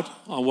miss out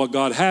on what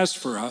God has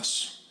for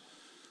us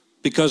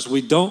because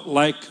we don't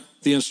like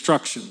the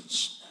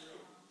instructions.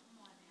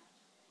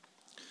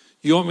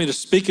 You want me to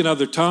speak in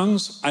other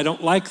tongues? I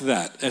don't like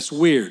that. That's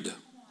weird.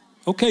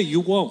 Okay, you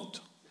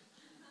won't.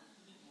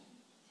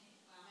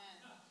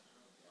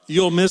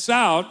 You'll miss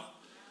out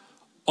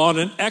on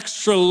an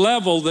extra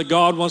level that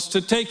God wants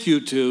to take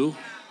you to.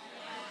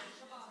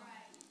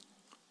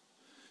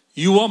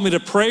 You want me to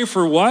pray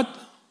for what?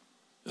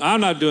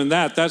 I'm not doing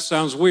that. That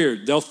sounds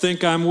weird. They'll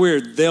think I'm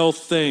weird. They'll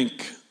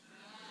think.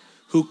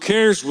 Who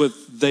cares what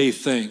they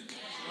think?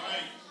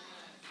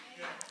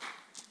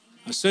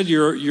 I said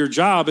your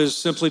job is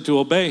simply to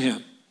obey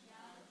him.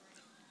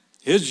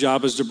 His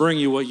job is to bring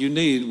you what you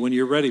need when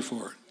you're ready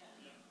for it.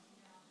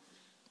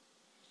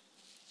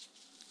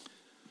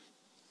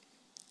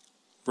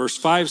 Verse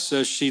 5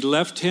 says, she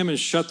left him and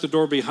shut the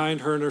door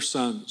behind her and her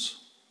sons.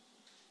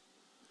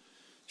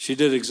 She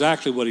did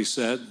exactly what he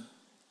said.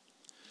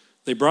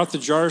 They brought the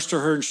jars to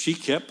her and she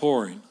kept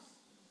pouring.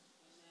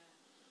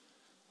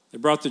 They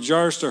brought the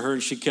jars to her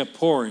and she kept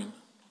pouring.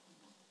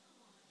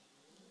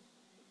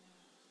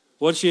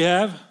 What'd she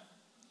have?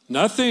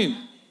 Nothing.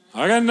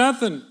 I got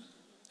nothing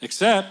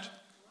except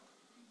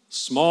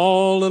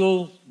small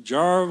little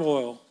jar of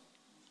oil.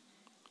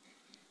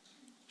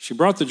 They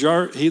brought the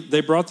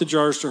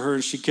jars to her,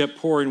 and she kept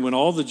pouring. When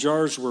all the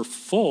jars were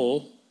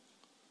full,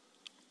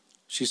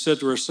 she said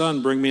to her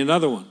son, "Bring me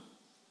another one."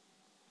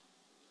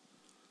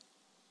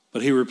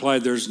 But he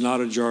replied, "There's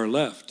not a jar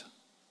left."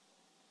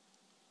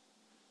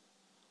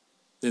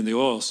 Then the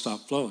oil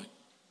stopped flowing.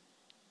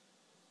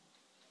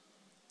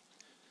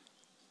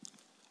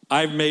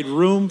 I've made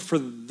room for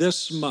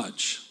this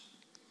much.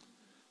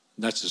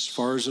 That's as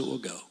far as it will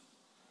go.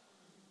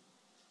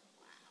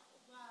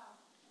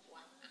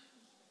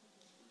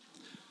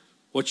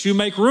 What you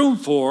make room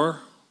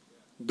for,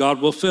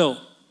 God will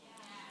fill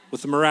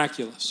with the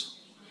miraculous.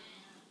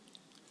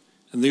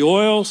 And the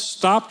oil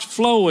stopped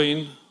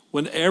flowing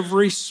when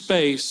every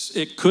space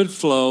it could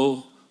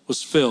flow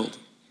was filled.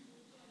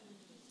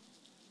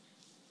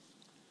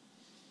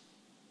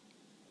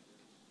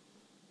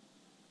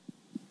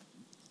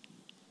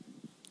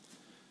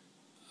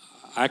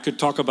 I could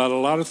talk about a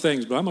lot of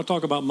things, but I'm going to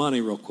talk about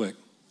money real quick.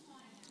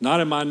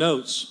 Not in my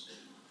notes.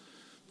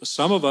 But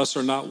some of us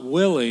are not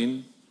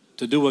willing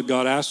to do what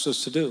God asks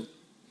us to do.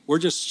 We're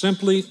just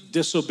simply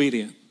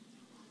disobedient.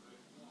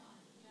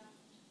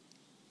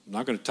 I'm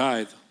not going to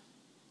tithe.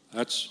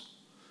 That's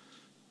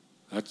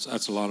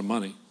a lot of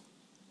money.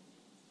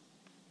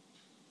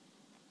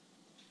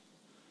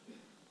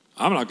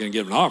 I'm not going to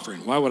give an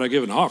offering. Why would I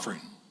give an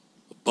offering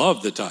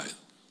above the tithe?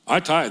 I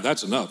tithe,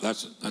 that's enough.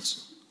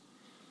 That's.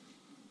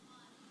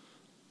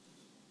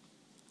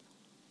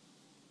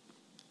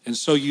 And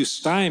so you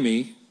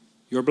stymie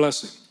your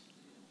blessing.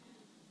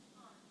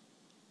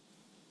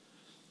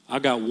 I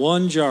got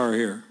one jar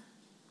here.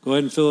 Go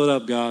ahead and fill it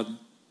up, God.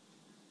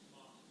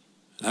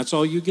 That's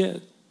all you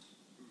get.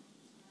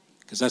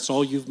 Because that's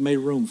all you've made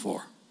room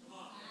for.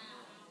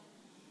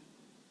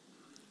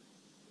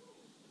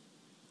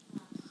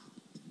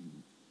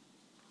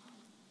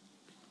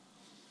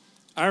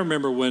 I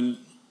remember when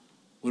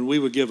we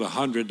would give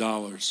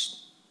 $100,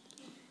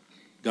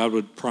 God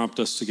would prompt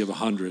us to give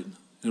 100. And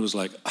it was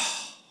like,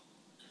 oh,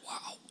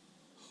 wow.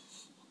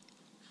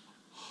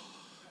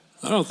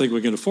 I don't think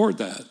we can afford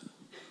that.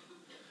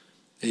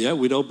 And yet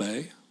we'd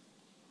obey.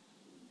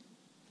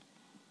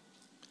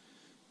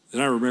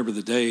 Then I remember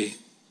the day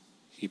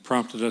he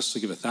prompted us to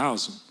give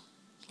 1,000.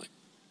 Like,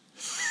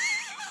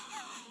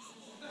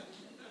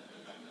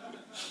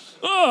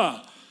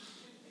 oh,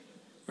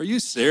 are you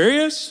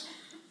serious?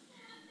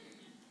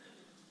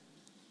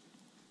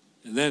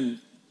 And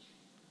then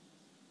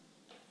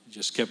it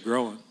just kept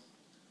growing.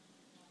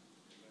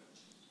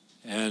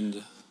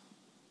 And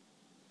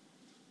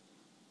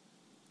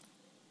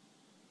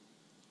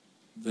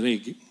then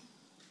he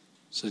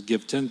said,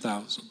 give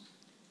 10,000.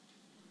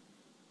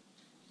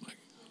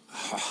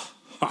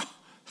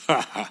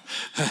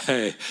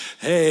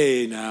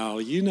 Hey, now,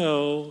 you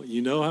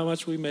know how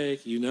much we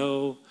make. You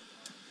know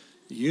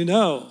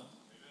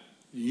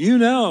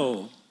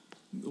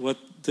what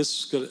this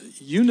is going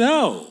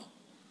to,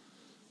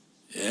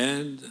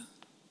 And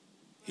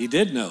he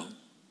did know.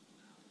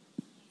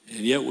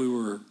 And yet we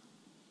were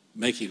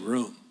making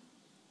room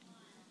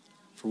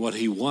for what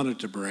he wanted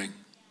to bring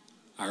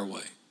our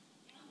way.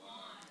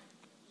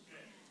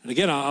 And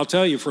again, I'll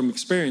tell you from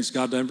experience,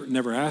 God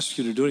never asks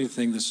you to do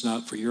anything that's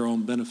not for your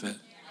own benefit.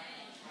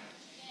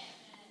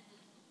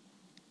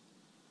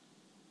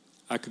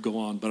 I could go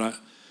on, but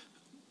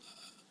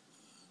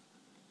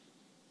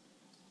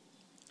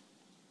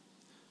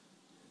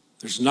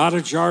there's not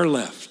a jar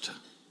left.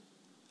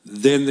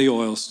 Then the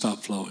oil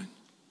stopped flowing.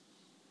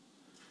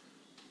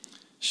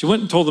 She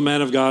went and told the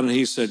man of God, and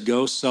he said,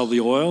 go sell the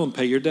oil and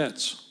pay your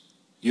debts.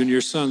 You and your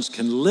sons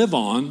can live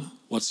on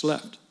what's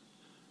left.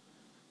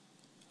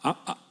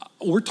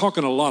 We're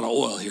talking a lot of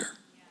oil here.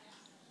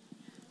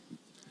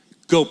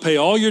 Go pay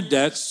all your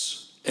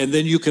debts, and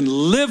then you can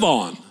live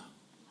on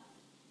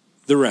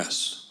the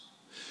rest.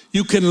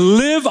 You can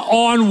live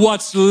on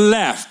what's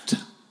left.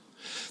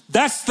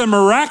 That's the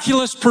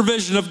miraculous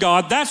provision of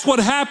God. That's what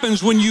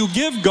happens when you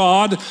give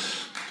God.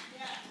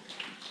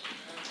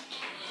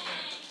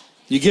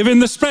 You give him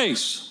the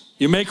space.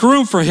 You make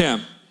room for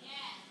him.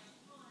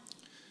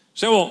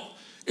 Say, well,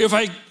 if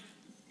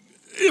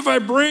I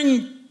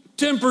bring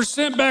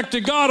 10% back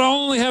to God, I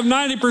only have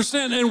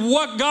 90%. And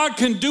what God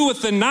can do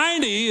with the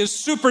 90 is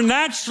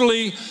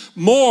supernaturally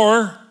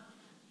more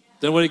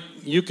than what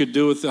you could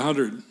do with the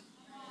 100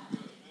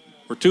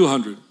 or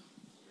 200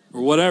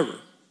 or whatever.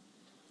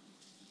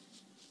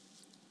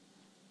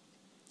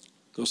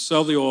 Go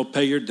sell the oil,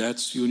 pay your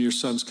debts. You and your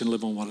sons can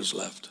live on what is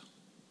left.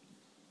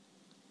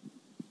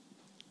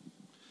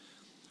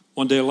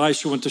 One day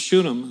Elisha went to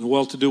Shunem, and a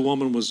well-to-do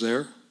woman was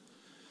there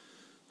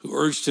who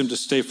urged him to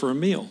stay for a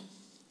meal.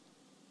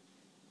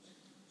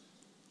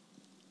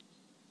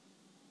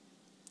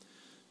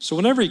 So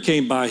whenever he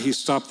came by, he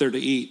stopped there to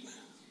eat.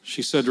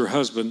 She said to her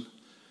husband,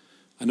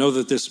 I know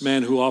that this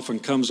man who often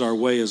comes our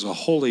way is a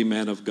holy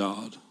man of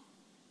God.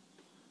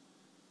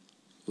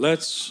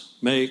 Let's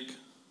make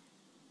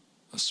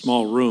a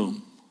small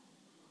room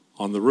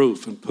on the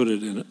roof and put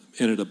it in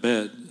it a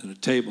bed and a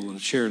table and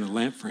a chair and a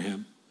lamp for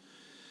him.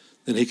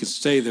 Then he can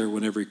stay there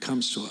whenever he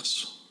comes to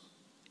us.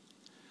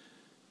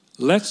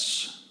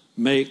 Let's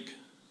make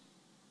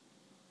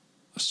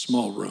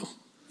small room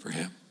for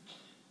him.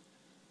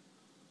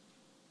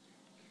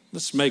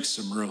 Let's make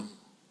some room.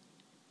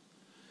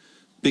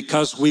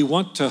 Because we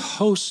want to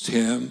host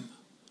him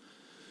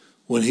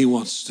when he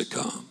wants to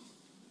come.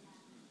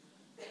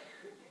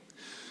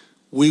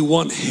 We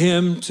want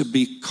him to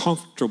be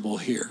comfortable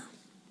here.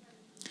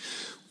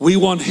 We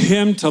want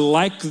him to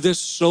like this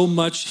so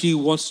much he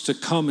wants to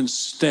come and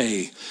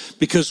stay.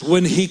 Because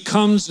when he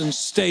comes and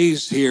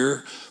stays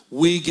here,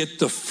 we get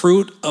the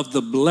fruit of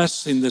the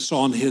blessing that's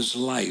on his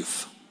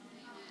life.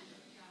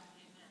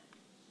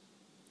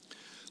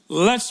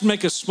 Let's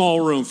make a small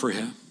room for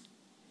him.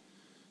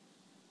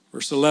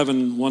 Verse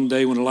 11, one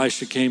day when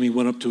Elisha came, he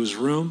went up to his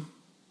room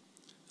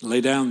and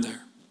lay down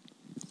there.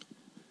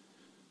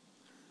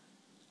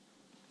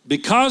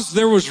 Because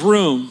there was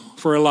room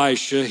for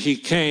Elisha, he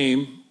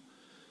came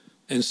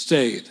and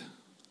stayed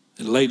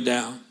and laid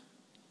down.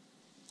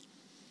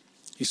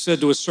 He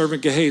said to his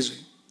servant Gehazi,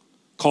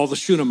 call the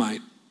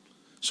Shunammite.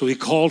 So he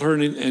called her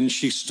and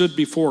she stood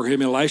before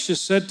him. Elisha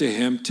said to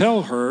him,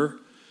 tell her,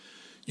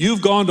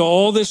 you've gone to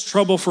all this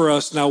trouble for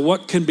us. Now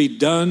what can be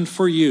done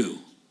for you?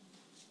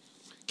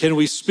 Can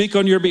we speak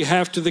on your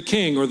behalf to the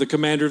king or the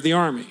commander of the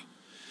army?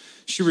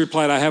 She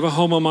replied, I have a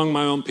home among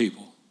my own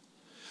people.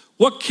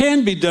 What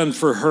can be done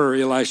for her?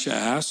 Elisha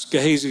asked.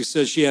 Gehazi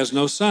said, she has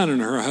no son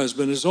and her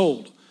husband is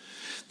old.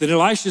 Then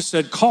Elisha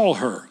said, call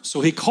her.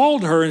 So he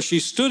called her and she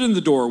stood in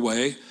the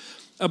doorway.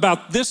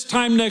 About this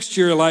time next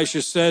year,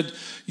 Elisha said,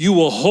 you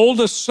will hold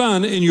a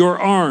son in your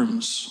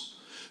arms.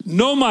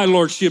 No, my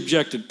lord, she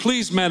objected.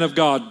 Please, man of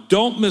God,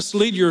 don't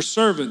mislead your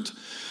servant.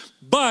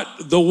 But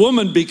the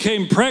woman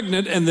became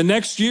pregnant, and the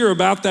next year,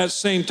 about that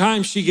same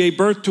time, she gave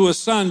birth to a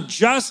son,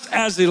 just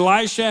as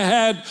Elisha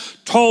had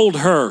told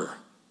her.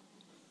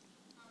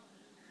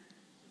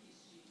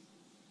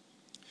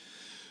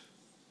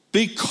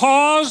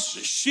 Because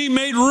she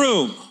made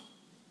room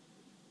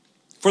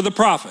for the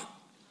prophet,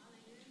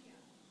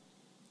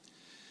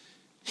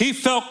 he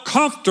felt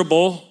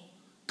comfortable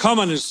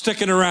coming and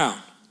sticking around.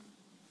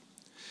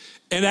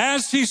 And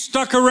as he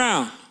stuck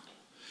around,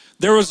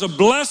 there was a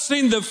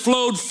blessing that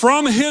flowed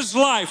from his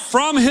life,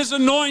 from his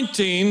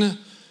anointing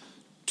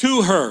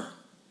to her.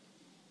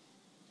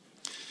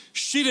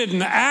 She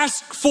didn't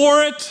ask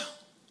for it.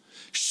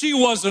 She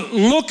wasn't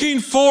looking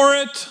for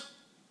it.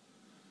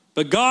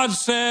 But God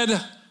said,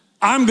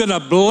 I'm going to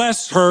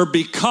bless her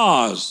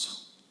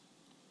because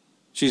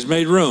she's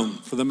made room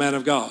for the man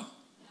of God.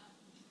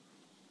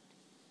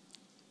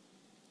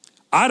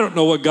 I don't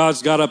know what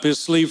God's got up his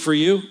sleeve for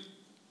you.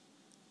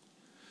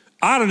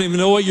 I don't even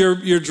know what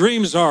your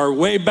dreams are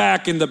way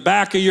back in the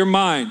back of your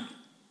mind.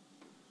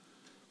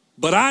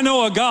 But I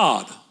know a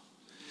God.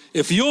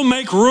 If you'll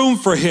make room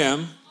for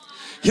him,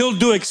 he'll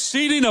do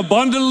exceeding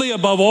abundantly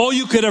above all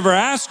you could ever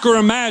ask or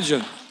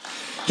imagine.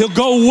 He'll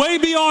go way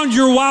beyond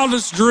your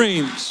wildest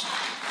dreams.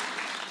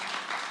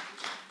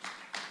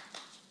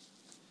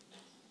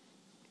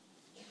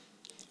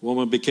 The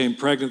woman became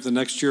pregnant the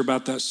next year.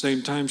 About that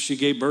same time, she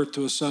gave birth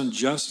to a son,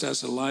 just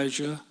as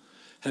Elijah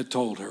had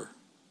told her.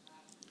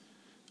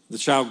 The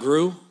child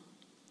grew.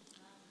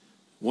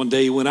 One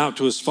day he went out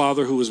to his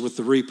father who was with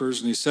the reapers,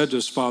 and he said to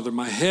his father,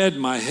 my head,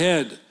 my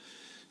head.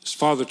 His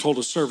father told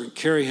a servant,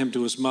 carry him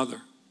to his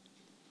mother.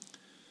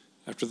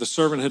 After the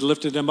servant had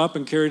lifted him up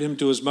and carried him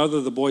to his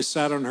mother, the boy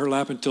sat on her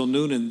lap until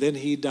noon, and then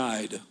he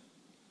died.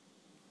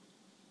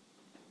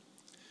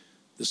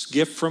 This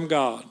gift from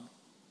God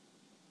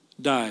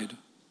died.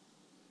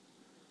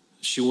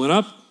 She went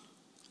up,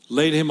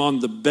 laid him on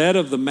the bed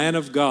of the man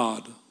of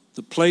God,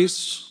 the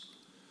place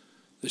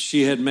that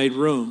she had made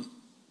room.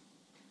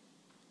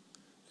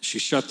 She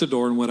shut the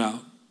door and went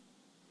out.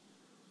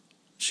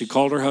 She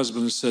called her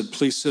husband and said,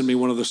 please send me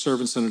one of the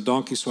servants and a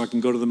donkey so I can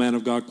go to the man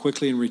of God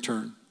quickly and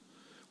return.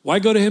 Why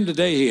go to him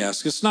today, he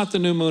asked. It's not the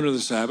new moon or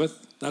the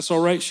Sabbath. That's all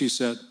right, she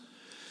said.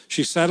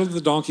 She saddled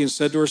the donkey and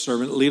said to her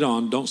servant, lead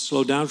on, don't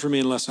slow down for me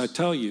unless I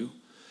tell you.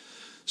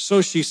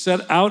 So she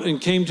set out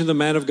and came to the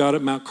man of God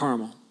at Mount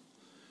Carmel.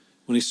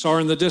 When he saw her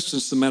in the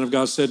distance, the man of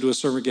God said to his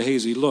servant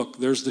Gehazi, look,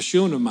 there's the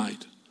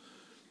Shunammite.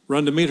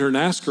 Run to meet her and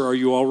ask her, are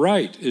you all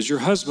right? Is your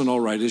husband all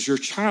right? Is your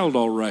child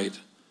all right?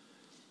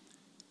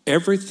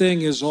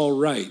 Everything is all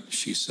right,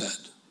 she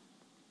said.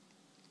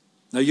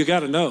 Now you got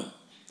to know,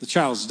 the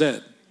child's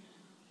dead.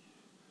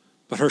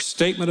 But her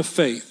statement of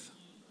faith,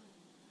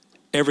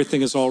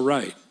 everything is all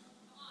right.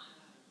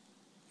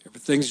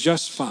 Everything's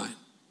just fine.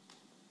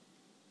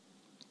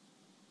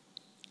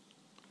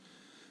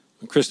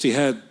 When Christy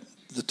had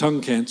the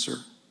tongue cancer,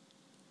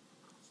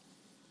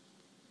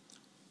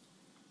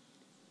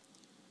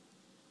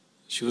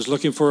 she was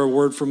looking for a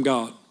word from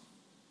God.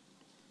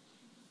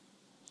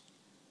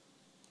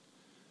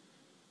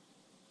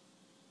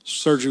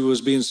 Surgery was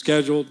being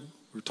scheduled.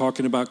 We're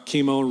talking about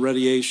chemo and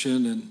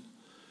radiation and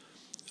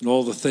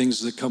all the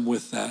things that come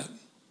with that.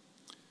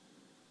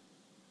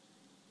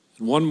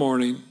 And one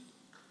morning,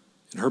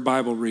 in her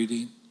Bible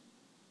reading,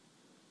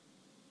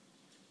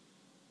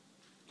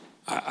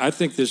 I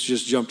think this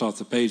just jumped off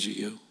the page at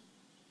you.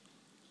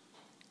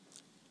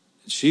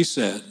 And she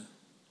said,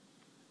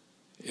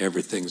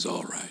 everything's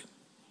all right.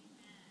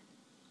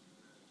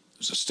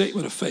 It's a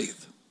statement of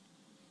faith.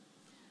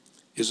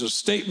 It's a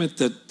statement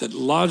that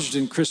lodged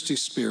in Christy's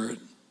spirit.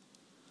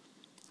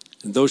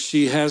 And though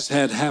she has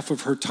had half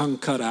of her tongue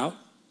cut out,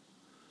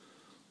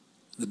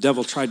 the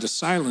devil tried to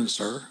silence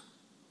her.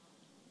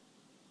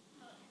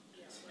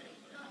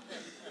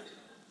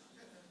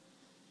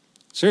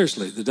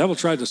 Seriously, the devil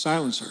tried to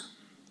silence her.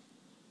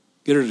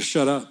 Get her to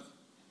shut up.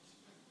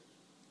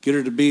 Get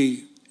her to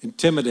be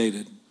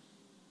intimidated.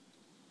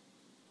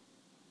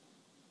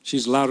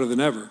 She's louder than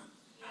ever,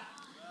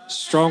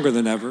 stronger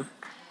than ever,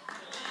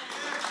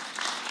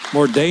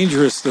 more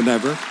dangerous than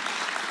ever.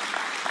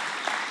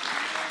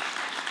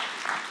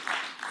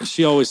 And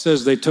she always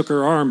says they took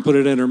her arm, put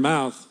it in her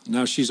mouth.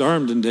 Now she's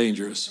armed and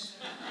dangerous.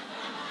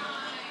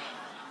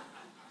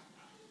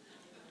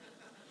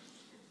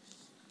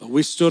 But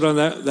we stood on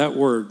that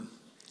word.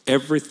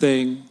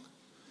 Everything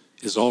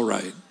is all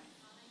right.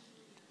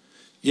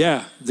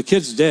 Yeah, the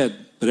kid's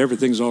dead, but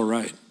everything's all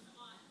right.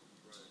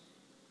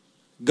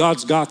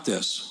 God's got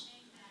this.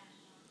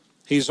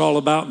 He's all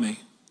about me.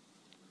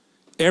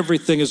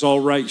 Everything is all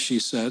right, she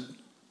said.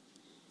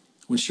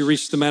 When she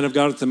reached the man of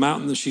God at the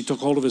mountain, she took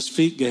hold of his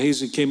feet.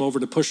 Gehazi came over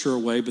to push her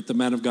away, but the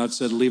man of God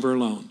said, leave her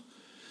alone.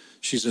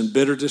 She's in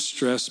bitter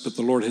distress, but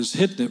the Lord has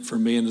hidden it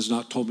from me and has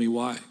not told me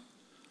why.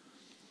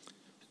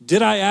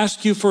 Did I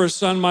ask you for a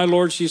son, my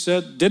Lord, she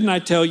said? Didn't I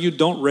tell you,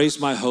 don't raise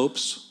my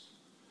hopes?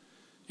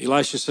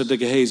 Elisha said to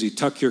Gehazi,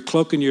 tuck your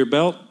cloak in your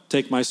belt,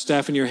 take my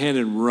staff in your hand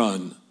and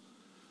run.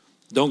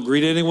 Don't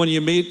greet anyone you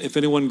meet. If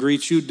anyone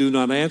greets you, do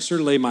not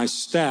answer. Lay my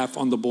staff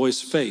on the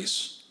boy's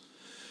face.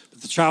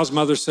 But the child's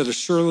mother said, as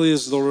surely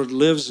as the Lord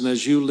lives and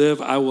as you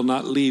live, I will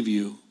not leave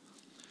you.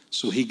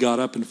 So he got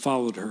up and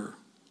followed her.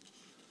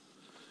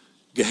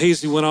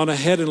 Gehazi went on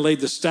ahead and laid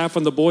the staff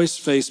on the boy's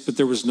face, but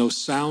there was no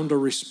sound or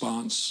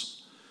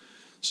response.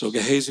 So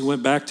Gehazi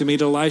went back to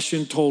meet Elisha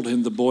and told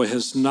him, the boy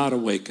has not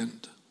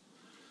awakened.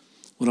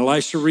 When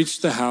Elisha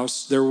reached the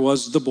house, there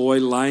was the boy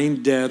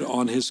lying dead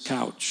on his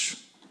couch.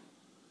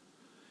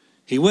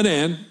 He went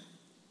in,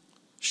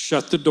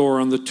 shut the door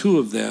on the two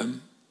of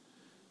them,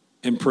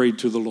 and prayed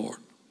to the Lord.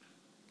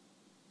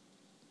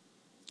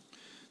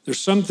 There's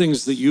some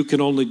things that you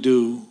can only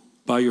do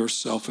by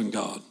yourself and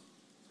God.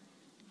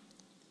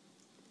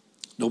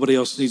 Nobody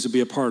else needs to be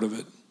a part of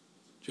it,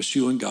 just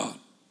you and God.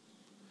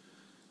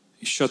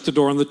 He shut the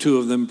door on the two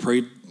of them,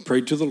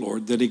 prayed to the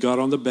Lord. Then he got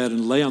on the bed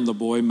and lay on the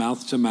boy,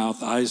 mouth to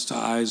mouth, eyes to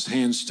eyes,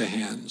 hands to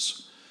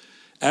hands.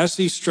 As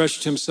he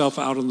stretched himself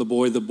out on the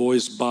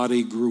boy's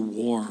body grew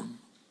warm.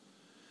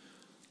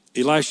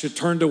 Elisha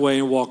turned away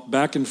and walked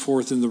back and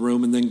forth in the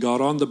room and then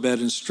got on the bed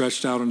and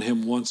stretched out on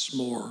him once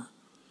more.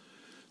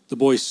 The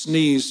boy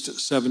sneezed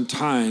 7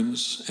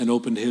 times and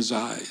opened his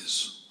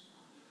eyes.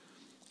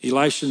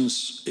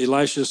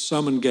 Elisha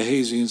summoned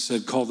Gehazi and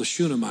said, call the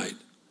Shunammite.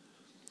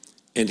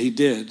 And he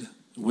did.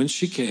 When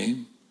she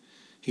came,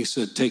 he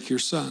said, take your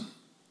son.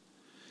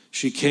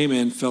 She came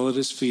in, fell at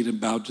his feet, and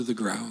bowed to the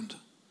ground.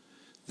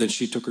 Then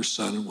she took her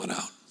son and went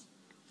out.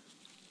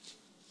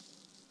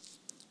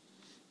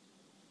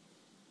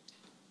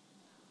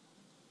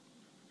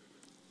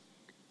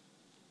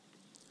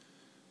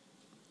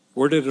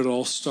 Where did it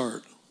all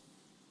start?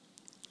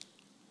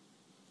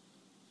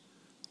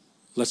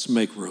 Let's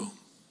make room.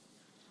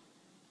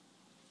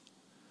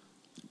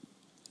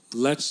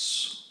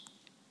 Let's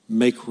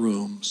make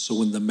room so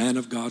when the man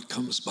of God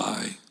comes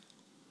by,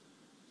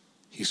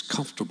 he's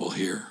comfortable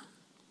here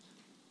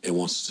and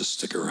wants to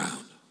stick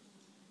around.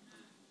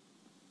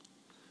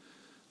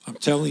 I'm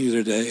telling you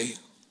today,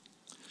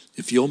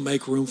 if you'll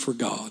make room for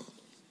God,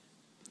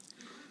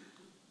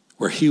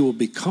 where he will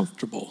be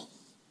comfortable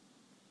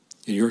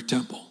in your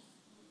temple,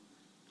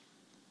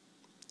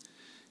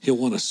 he'll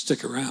want to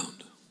stick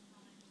around.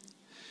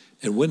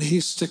 And when he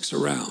sticks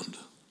around,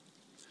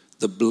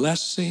 the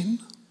blessing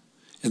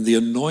and the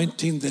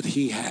anointing that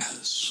he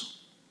has,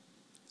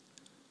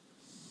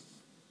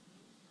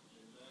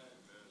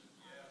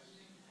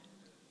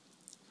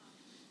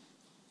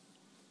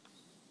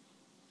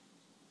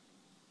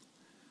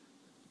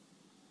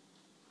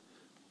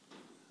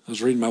 I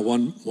was reading my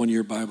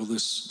one-year Bible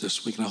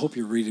this week, and I hope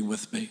you're reading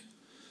with me.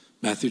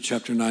 Matthew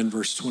chapter 9,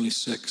 verse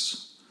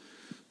 26.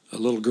 A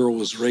little girl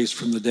was raised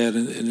from the dead,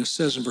 and it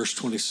says in verse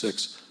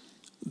 26,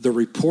 the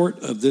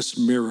report of this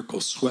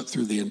miracle swept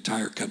through the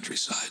entire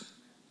countryside.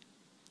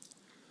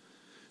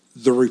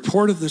 The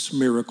report of this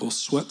miracle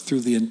swept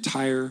through the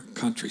entire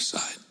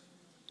countryside.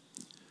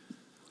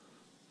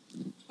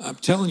 I'm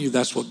telling you,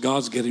 that's what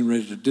God's getting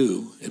ready to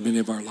do in many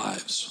of our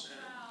lives.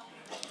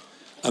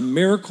 A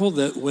miracle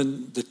that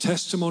when the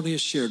testimony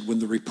is shared, when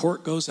the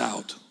report goes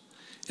out,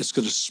 it's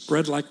going to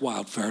spread like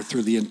wildfire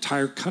through the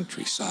entire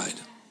countryside.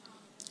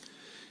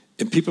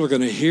 And people are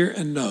going to hear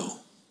and know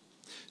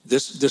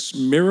this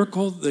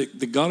miracle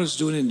that God is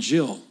doing in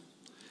Jill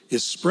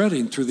is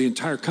spreading through the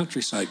entire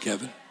countryside,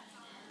 Kevin.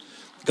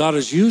 God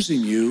is using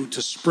you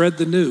to spread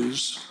the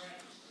news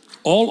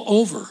all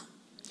over.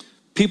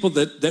 People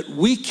that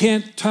we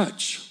can't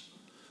touch,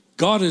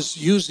 God is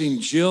using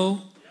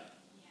Jill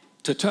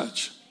to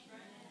touch.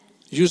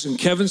 Using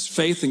Kevin's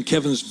faith and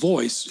Kevin's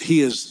voice,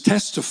 he is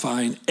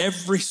testifying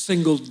every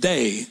single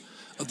day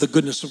of the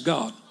goodness of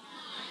God,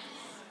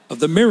 of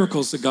the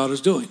miracles that God is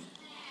doing.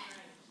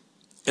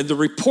 And the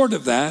report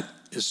of that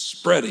is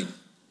spreading.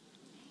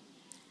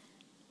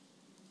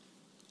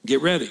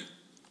 Get ready.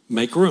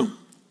 Make room.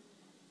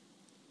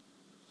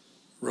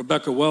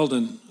 Rebecca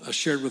Weldon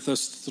shared with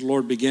us that the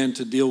Lord began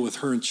to deal with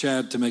her and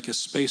Chad to make a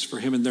space for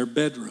him in their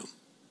bedroom.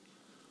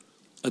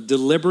 A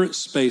deliberate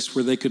space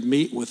where they could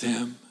meet with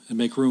him and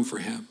make room for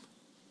him.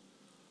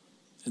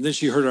 And then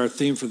she heard our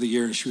theme for the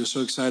year, and she was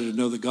so excited to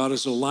know that God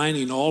is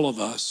aligning all of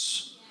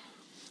us.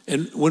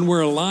 And when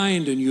we're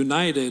aligned and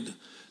united,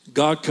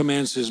 God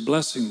commands his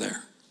blessing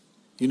there.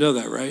 You know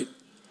that, right?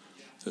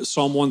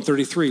 Psalm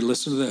 133,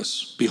 listen to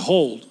this.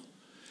 Behold,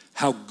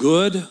 how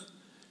good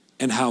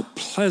and how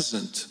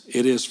pleasant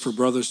it is for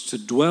brothers to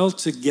dwell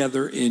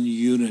together in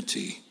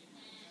unity.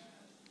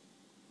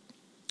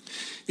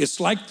 It's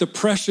like the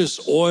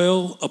precious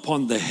oil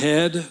upon the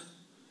head,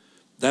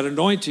 that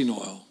anointing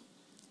oil.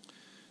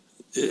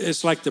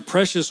 It's like the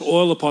precious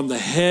oil upon the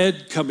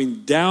head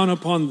coming down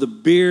upon the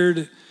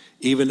beard,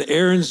 even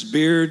Aaron's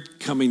beard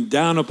coming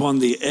down upon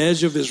the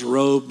edge of his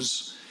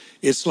robes.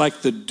 It's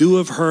like the dew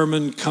of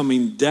Hermon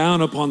coming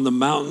down upon the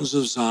mountains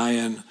of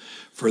Zion.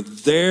 For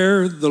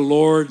there the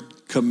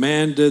Lord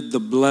commanded the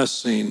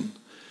blessing,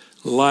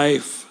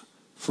 life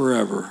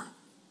forever.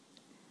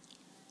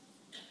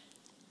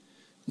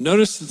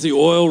 Notice that the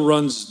oil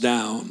runs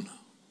down.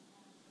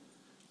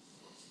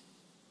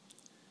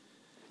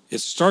 It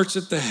starts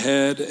at the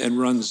head and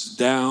runs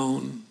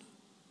down,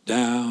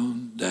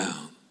 down,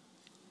 down.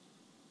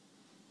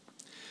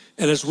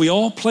 And as we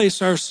all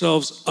place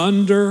ourselves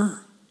under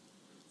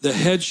the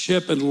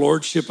headship and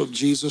lordship of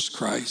Jesus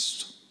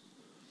Christ,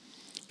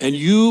 and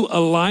you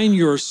align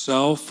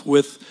yourself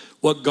with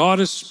what God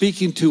is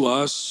speaking to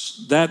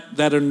us, that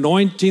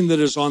anointing that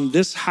is on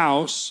this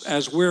house,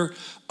 as we're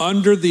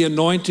under the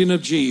anointing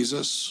of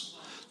Jesus,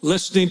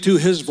 listening to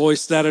his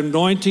voice, that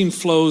anointing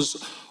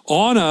flows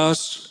on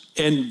us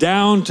and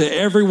down to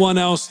everyone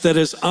else that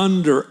is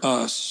under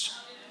us.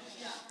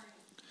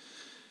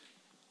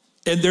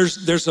 And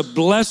there's a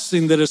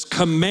blessing that is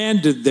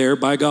commanded there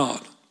by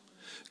God.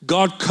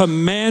 God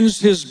commands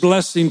his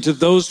blessing to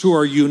those who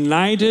are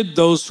united,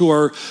 those who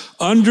are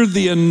under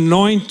the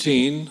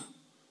anointing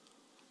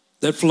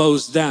that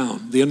flows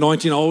down. The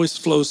anointing always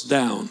flows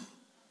down.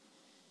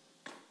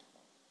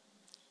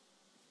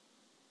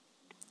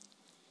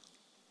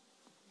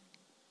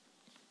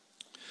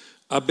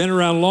 I've been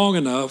around long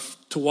enough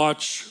to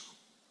watch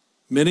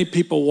many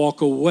people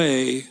walk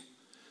away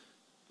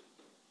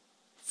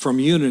from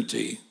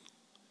unity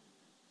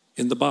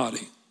in the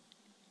body.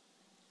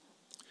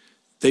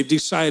 They've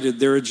decided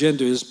their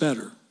agenda is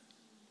better.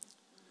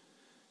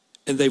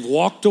 And they've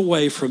walked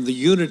away from the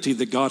unity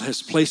that God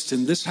has placed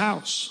in this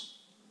house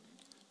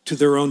to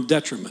their own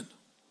detriment.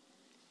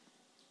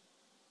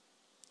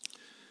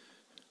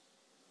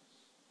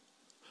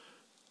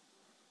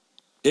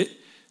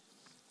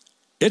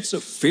 It's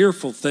a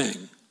fearful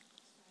thing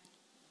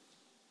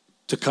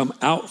to come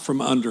out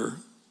from under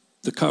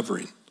the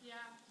covering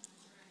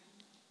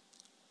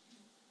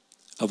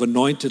of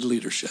anointed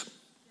leadership.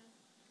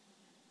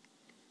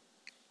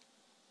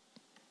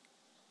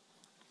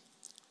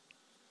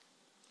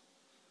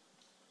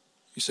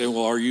 You say,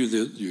 well, are you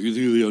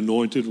the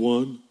anointed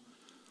one?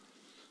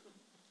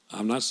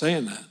 I'm not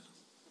saying that.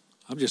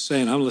 I'm just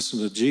saying I'm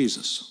listening to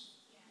Jesus.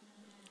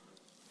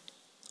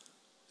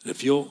 And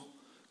if you'll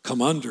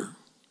come under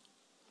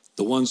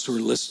the ones who are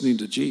listening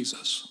to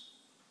Jesus,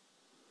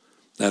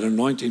 that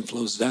anointing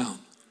flows down.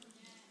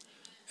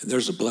 And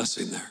there's a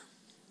blessing there.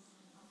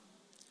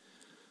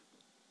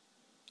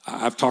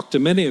 I've talked to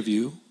many of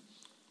you,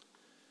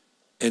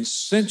 and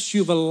since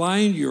you've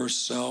aligned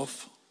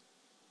yourself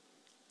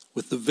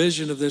with the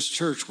vision of this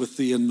church, with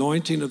the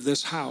anointing of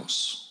this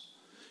house,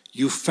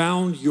 you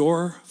found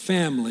your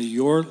family,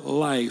 your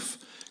life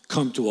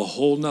come to a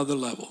whole nother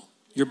level.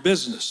 Your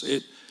business,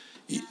 I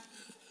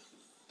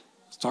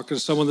was talking to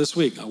someone this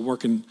week. I'm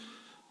working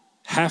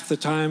half the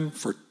time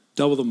for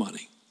double the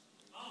money.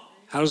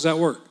 How does that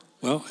work?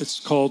 Well, it's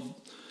called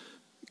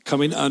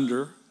coming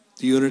under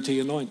the unity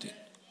anointing.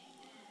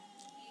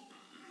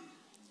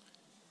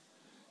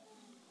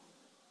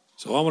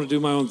 So I want to do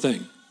my own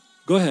thing.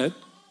 Go ahead.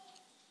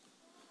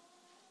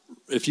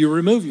 If you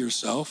remove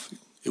yourself,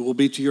 it will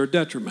be to your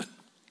detriment.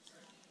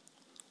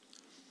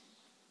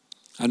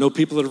 I know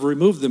people that have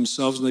removed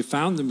themselves and they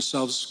found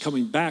themselves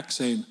coming back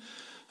saying,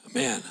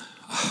 man,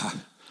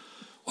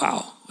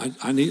 wow, I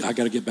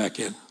got to get back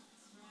in.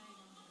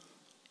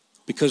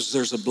 Because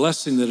there's a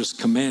blessing that is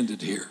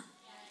commanded here.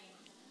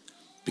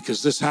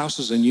 Because this house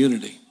is in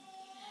unity.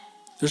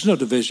 There's no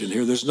division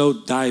here. There's no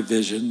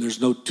division.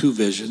 There's no two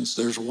visions.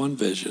 There's one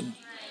vision.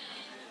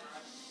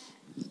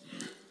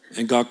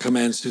 And God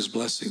commands his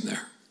blessing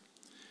there.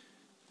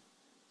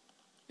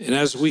 And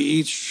as we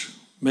each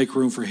make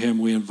room for him,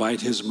 we invite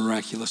his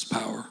miraculous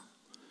power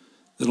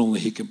that only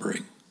he can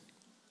bring.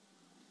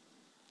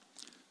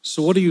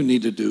 So what do you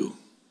need to do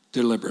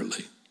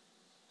deliberately?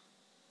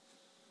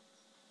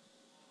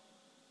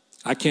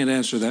 I can't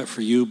answer that for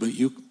you, but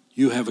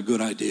you have a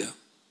good idea.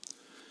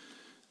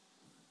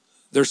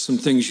 There's some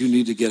things you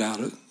need to get out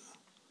of,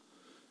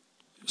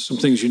 some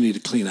things you need to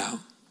clean out.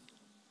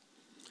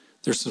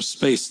 There's some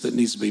space that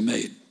needs to be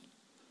made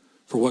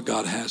for what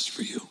God has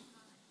for you.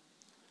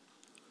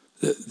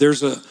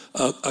 There's a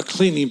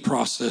cleaning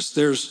process.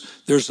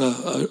 There's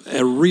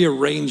a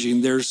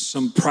rearranging. There's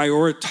some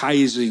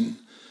prioritizing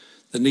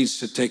that needs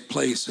to take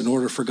place in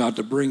order for God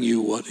to bring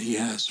you what he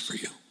has for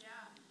you.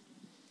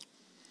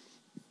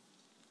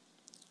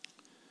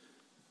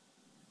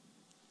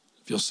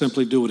 If you'll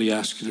simply do what he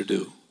asks you to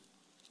do,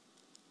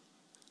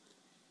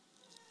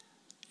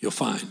 you'll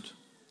find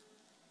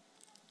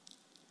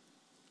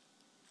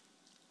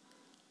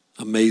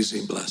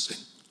amazing blessing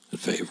and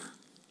favor.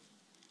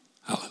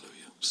 Hallelujah.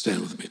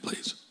 Stand with me,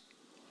 please.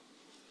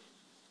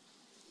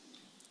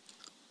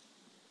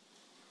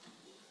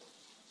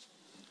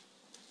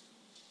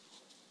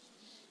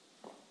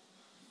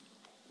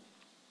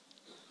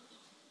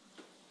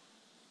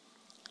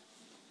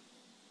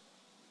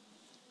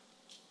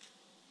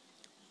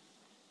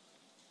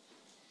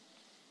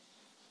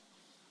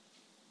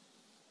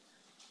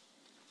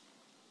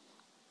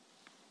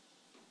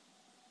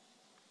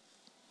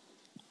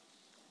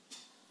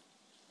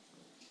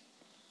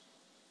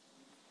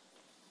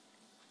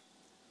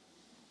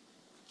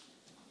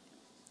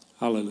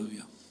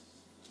 Hallelujah.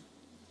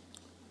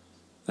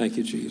 Thank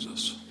you,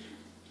 Jesus.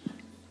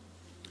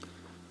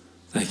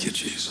 Thank you,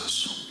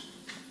 Jesus.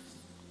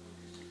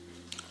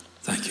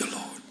 Thank you,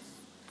 Lord.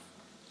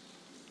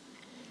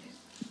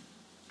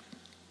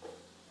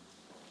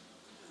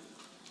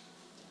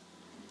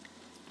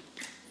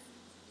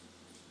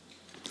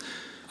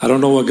 I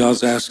don't know what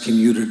God's asking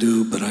you to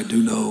do, but I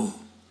do know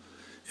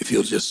if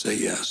you'll just say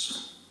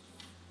yes,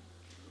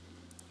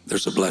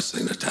 there's a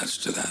blessing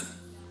attached to that.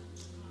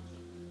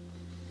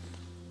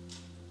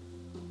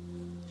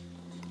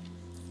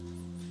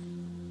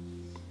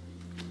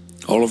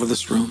 All over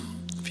this room,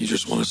 if you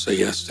just want to say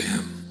yes to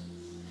him,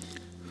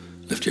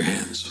 lift your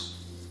hands.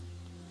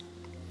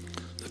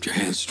 Lift your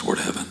hands toward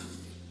heaven.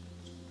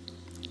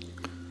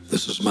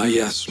 This is my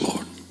yes,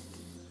 Lord.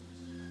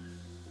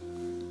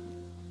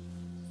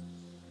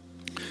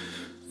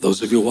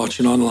 Those of you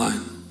watching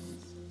online,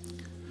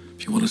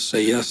 if you want to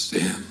say yes to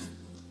him,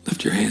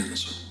 lift your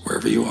hands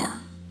wherever you are.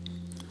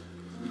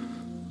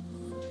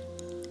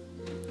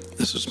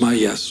 This is my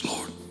yes,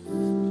 Lord.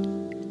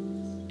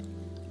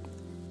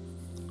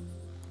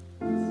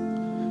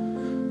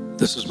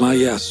 This is my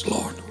yes,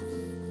 Lord.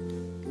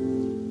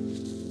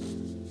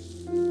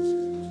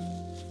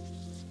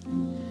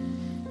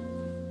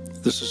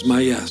 This is my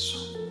yes.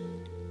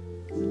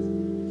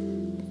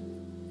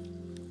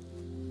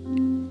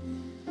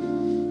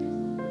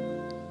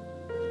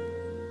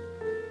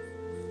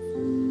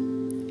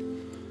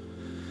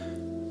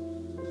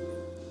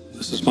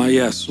 This is my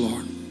yes,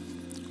 Lord.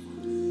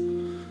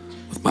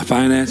 With my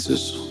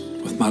finances,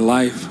 with my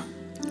life,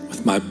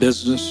 with my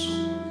business,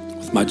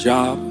 with my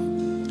job,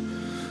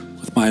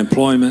 my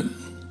employment,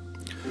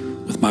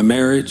 with my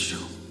marriage.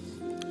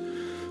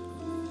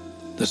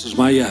 This is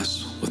my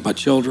yes. With my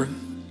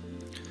children,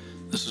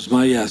 this is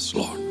my yes,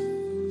 Lord.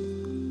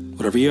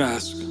 Whatever you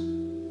ask,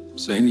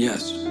 saying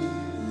yes.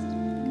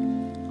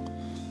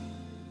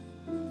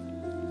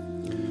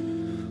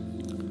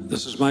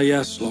 This is my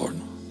yes, Lord.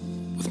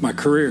 With my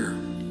career,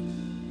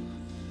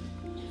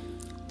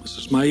 this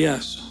is my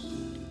yes.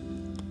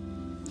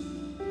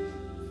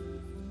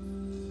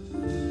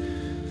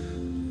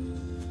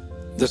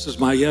 This is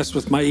my yes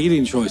with my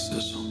eating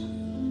choices.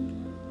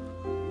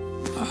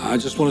 I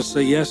just want to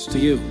say yes to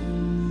you.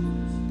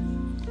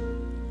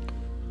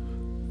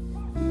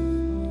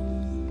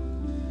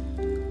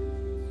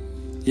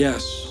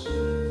 Yes.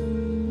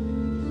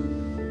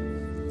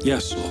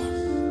 Yes, Lord.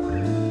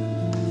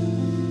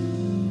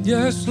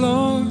 Yes,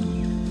 Lord.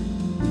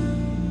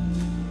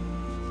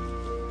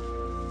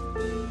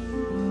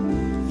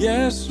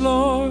 Yes,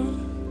 Lord.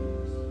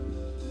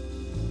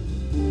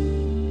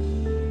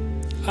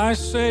 I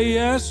say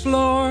yes,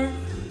 Lord.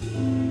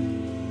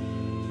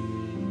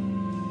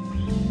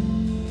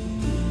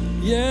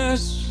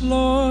 Yes,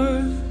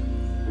 Lord.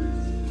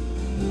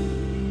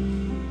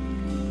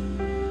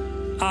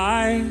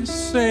 I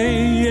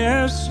say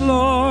yes,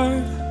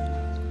 Lord.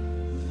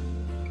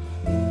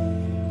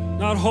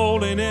 Not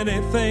holding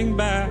anything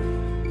back.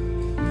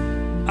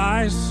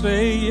 I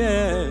say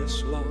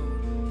yes, Lord.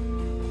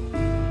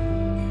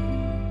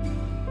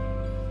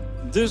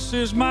 This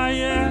is my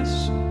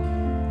yes.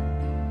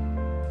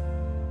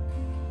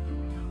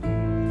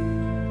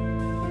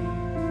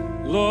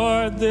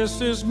 Lord, this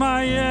is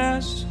my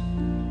yes.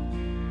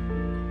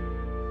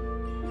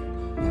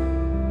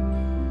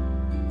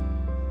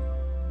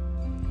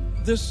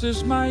 This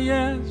is my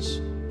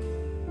yes.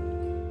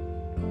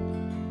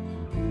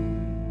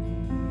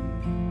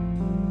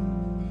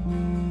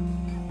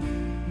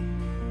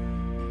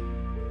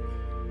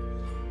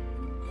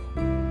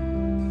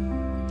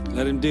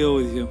 Let him deal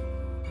with you.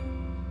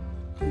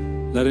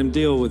 Let him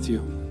deal with you.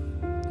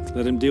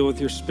 Let him deal with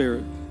your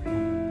spirit.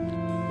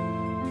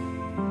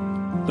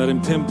 Let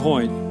him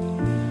pinpoint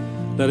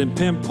Let him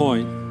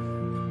pinpoint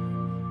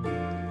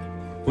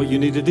what you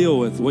need to deal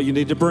with, what you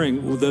need to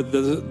bring,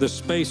 the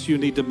space you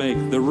need to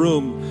make, the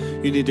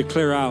room you need to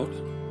clear out.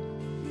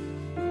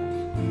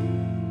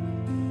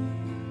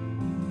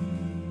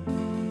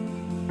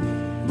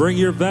 Bring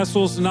your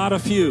vessels, not a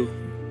few.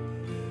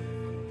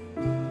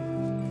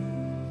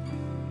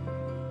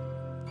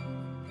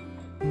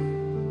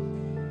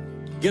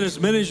 Get as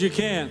many as you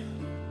can.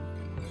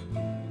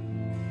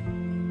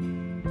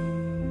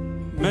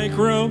 Make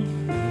room.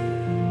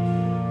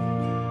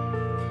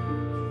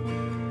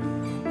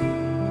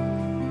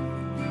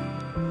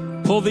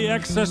 Pull the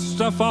excess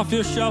stuff off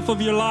your shelf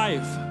of your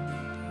life.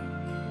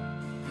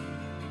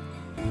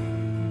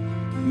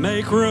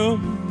 Make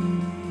room.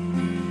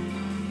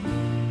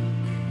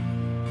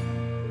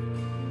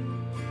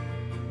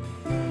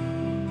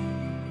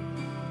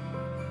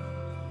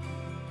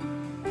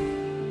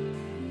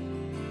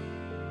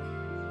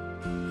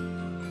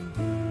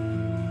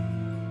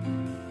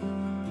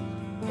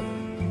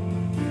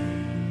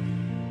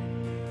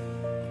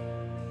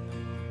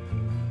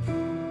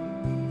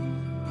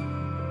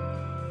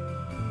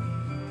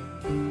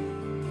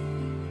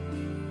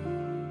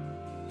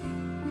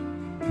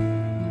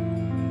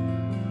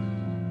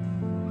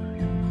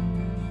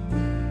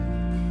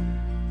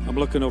 I'm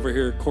looking over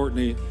here at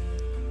Courtney.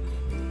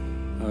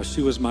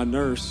 She was my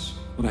nurse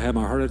when I had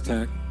my heart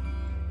attack.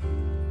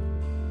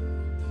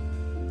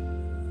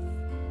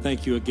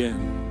 Thank you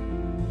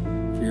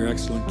again for your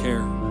excellent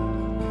care.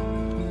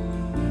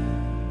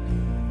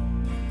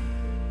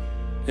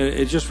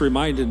 It just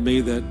reminded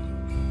me that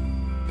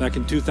back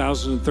in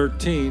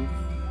 2013,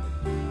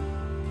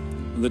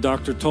 when the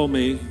doctor told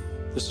me,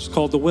 this is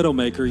called the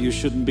Widowmaker, you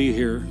shouldn't be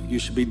here, you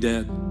should be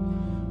dead.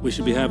 We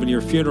should be having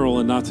your funeral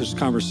and not this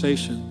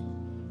conversation.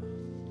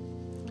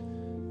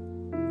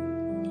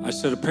 I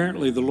said,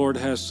 apparently the Lord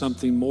has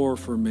something more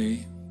for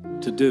me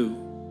to do.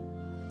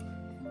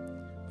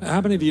 How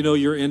many of you know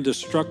you're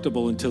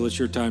indestructible until it's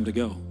your time to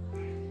go?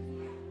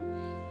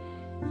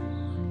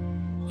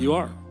 You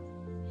are.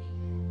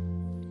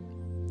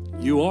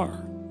 You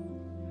are.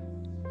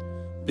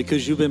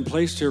 Because you've been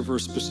placed here for a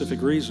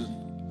specific reason.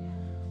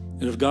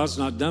 And if God's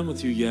not done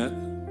with you yet,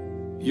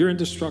 you're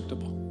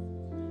indestructible.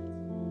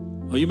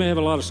 Well, you may have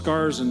a lot of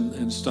scars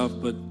and stuff,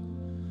 but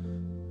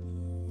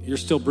you're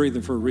still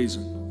breathing for a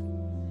reason.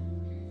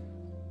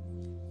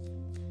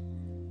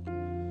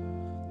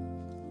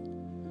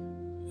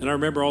 And I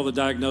remember all the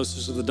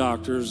diagnoses of the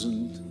doctors,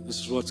 and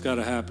this is what's got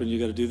to happen. You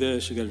got to do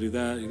this, you got to do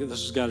that.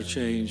 This has got to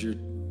change. Your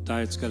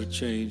diet's got to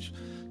change.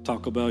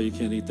 Taco Bell, you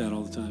can't eat that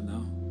all the time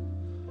now.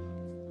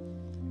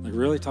 Like,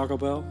 really, Taco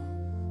Bell?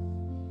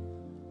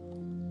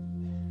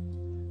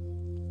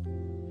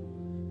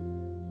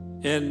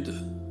 And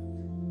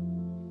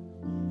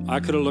I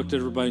could have looked at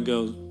everybody and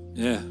go,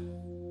 yeah,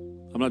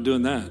 I'm not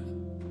doing that.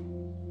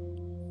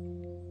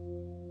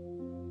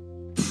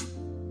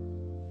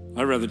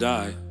 I'd rather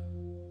die.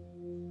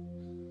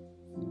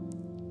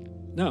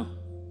 No.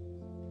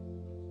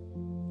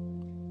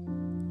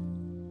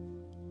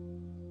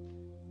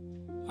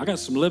 I got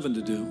some living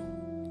to do.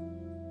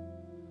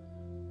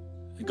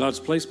 And God's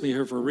placed me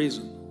here for a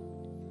reason.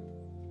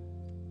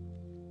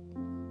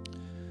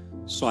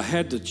 So I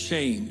had to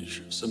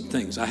change some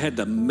things. I had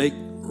to make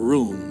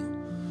room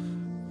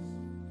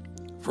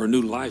for a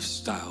new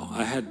lifestyle.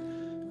 I had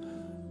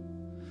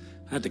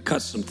to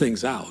cut some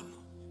things out.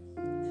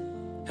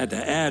 Had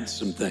to add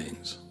some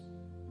things.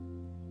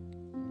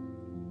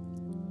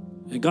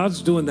 And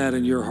God's doing that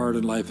in your heart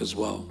and life as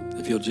well,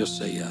 if you'll just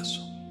say yes.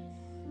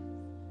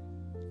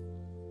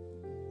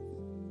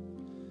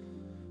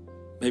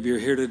 Maybe you're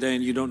here today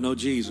and you don't know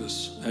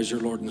Jesus as your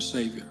Lord and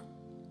Savior.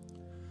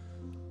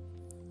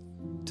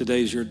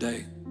 Today's your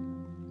day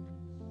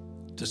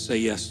to say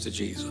yes to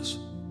Jesus.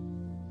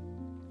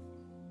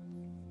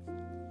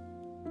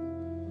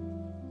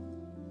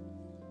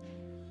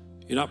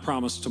 You're not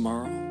promised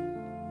tomorrow.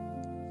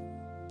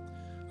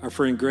 Our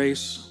friend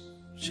Grace,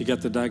 she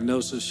got the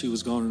diagnosis. She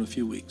was gone in a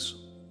few weeks.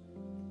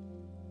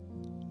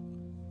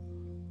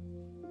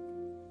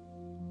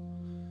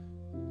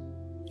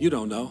 You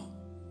don't know.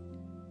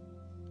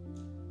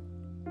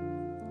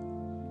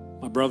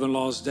 My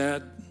brother-in-law's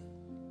dad,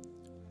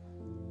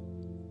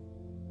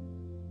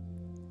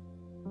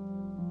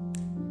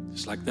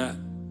 just like that,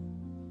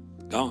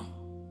 gone.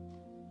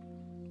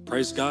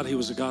 Praise God, he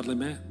was a godly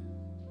man.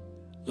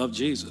 Loved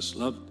Jesus,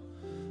 loved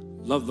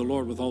the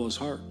Lord with all his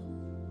heart.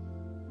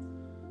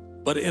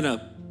 But in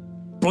a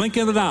blink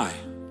of an eye,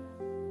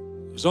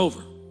 it was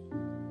over.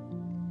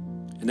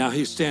 And now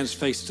he stands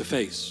face to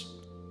face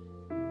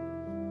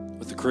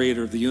with the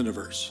creator of the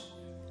universe.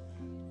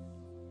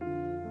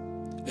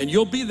 And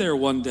you'll be there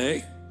one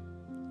day,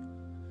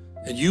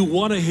 and you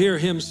want to hear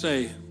him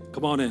say,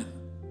 come on in,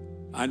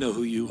 I know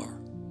who you are.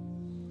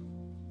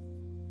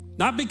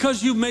 Not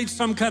because you've made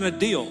some kind of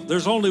deal.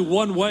 There's only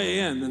one way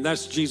in, and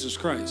that's Jesus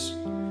Christ.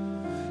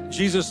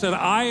 Jesus said,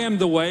 I am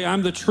the way,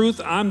 I'm the truth,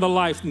 I'm the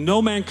life.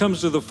 No man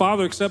comes to the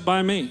Father except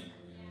by me.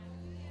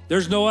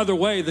 There's no other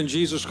way than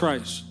Jesus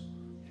Christ.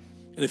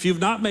 And if you've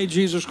not made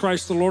Jesus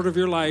Christ the Lord of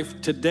your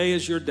life, today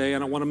is your day,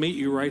 and I want to meet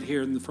you right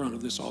here in the front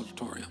of this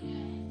auditorium.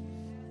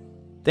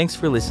 Thanks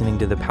for listening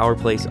to the Power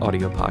Place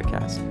audio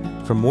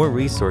podcast. For more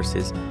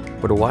resources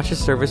or to watch a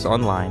service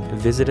online,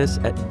 visit us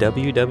at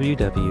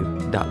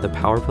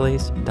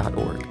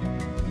www.thepowerplace.org.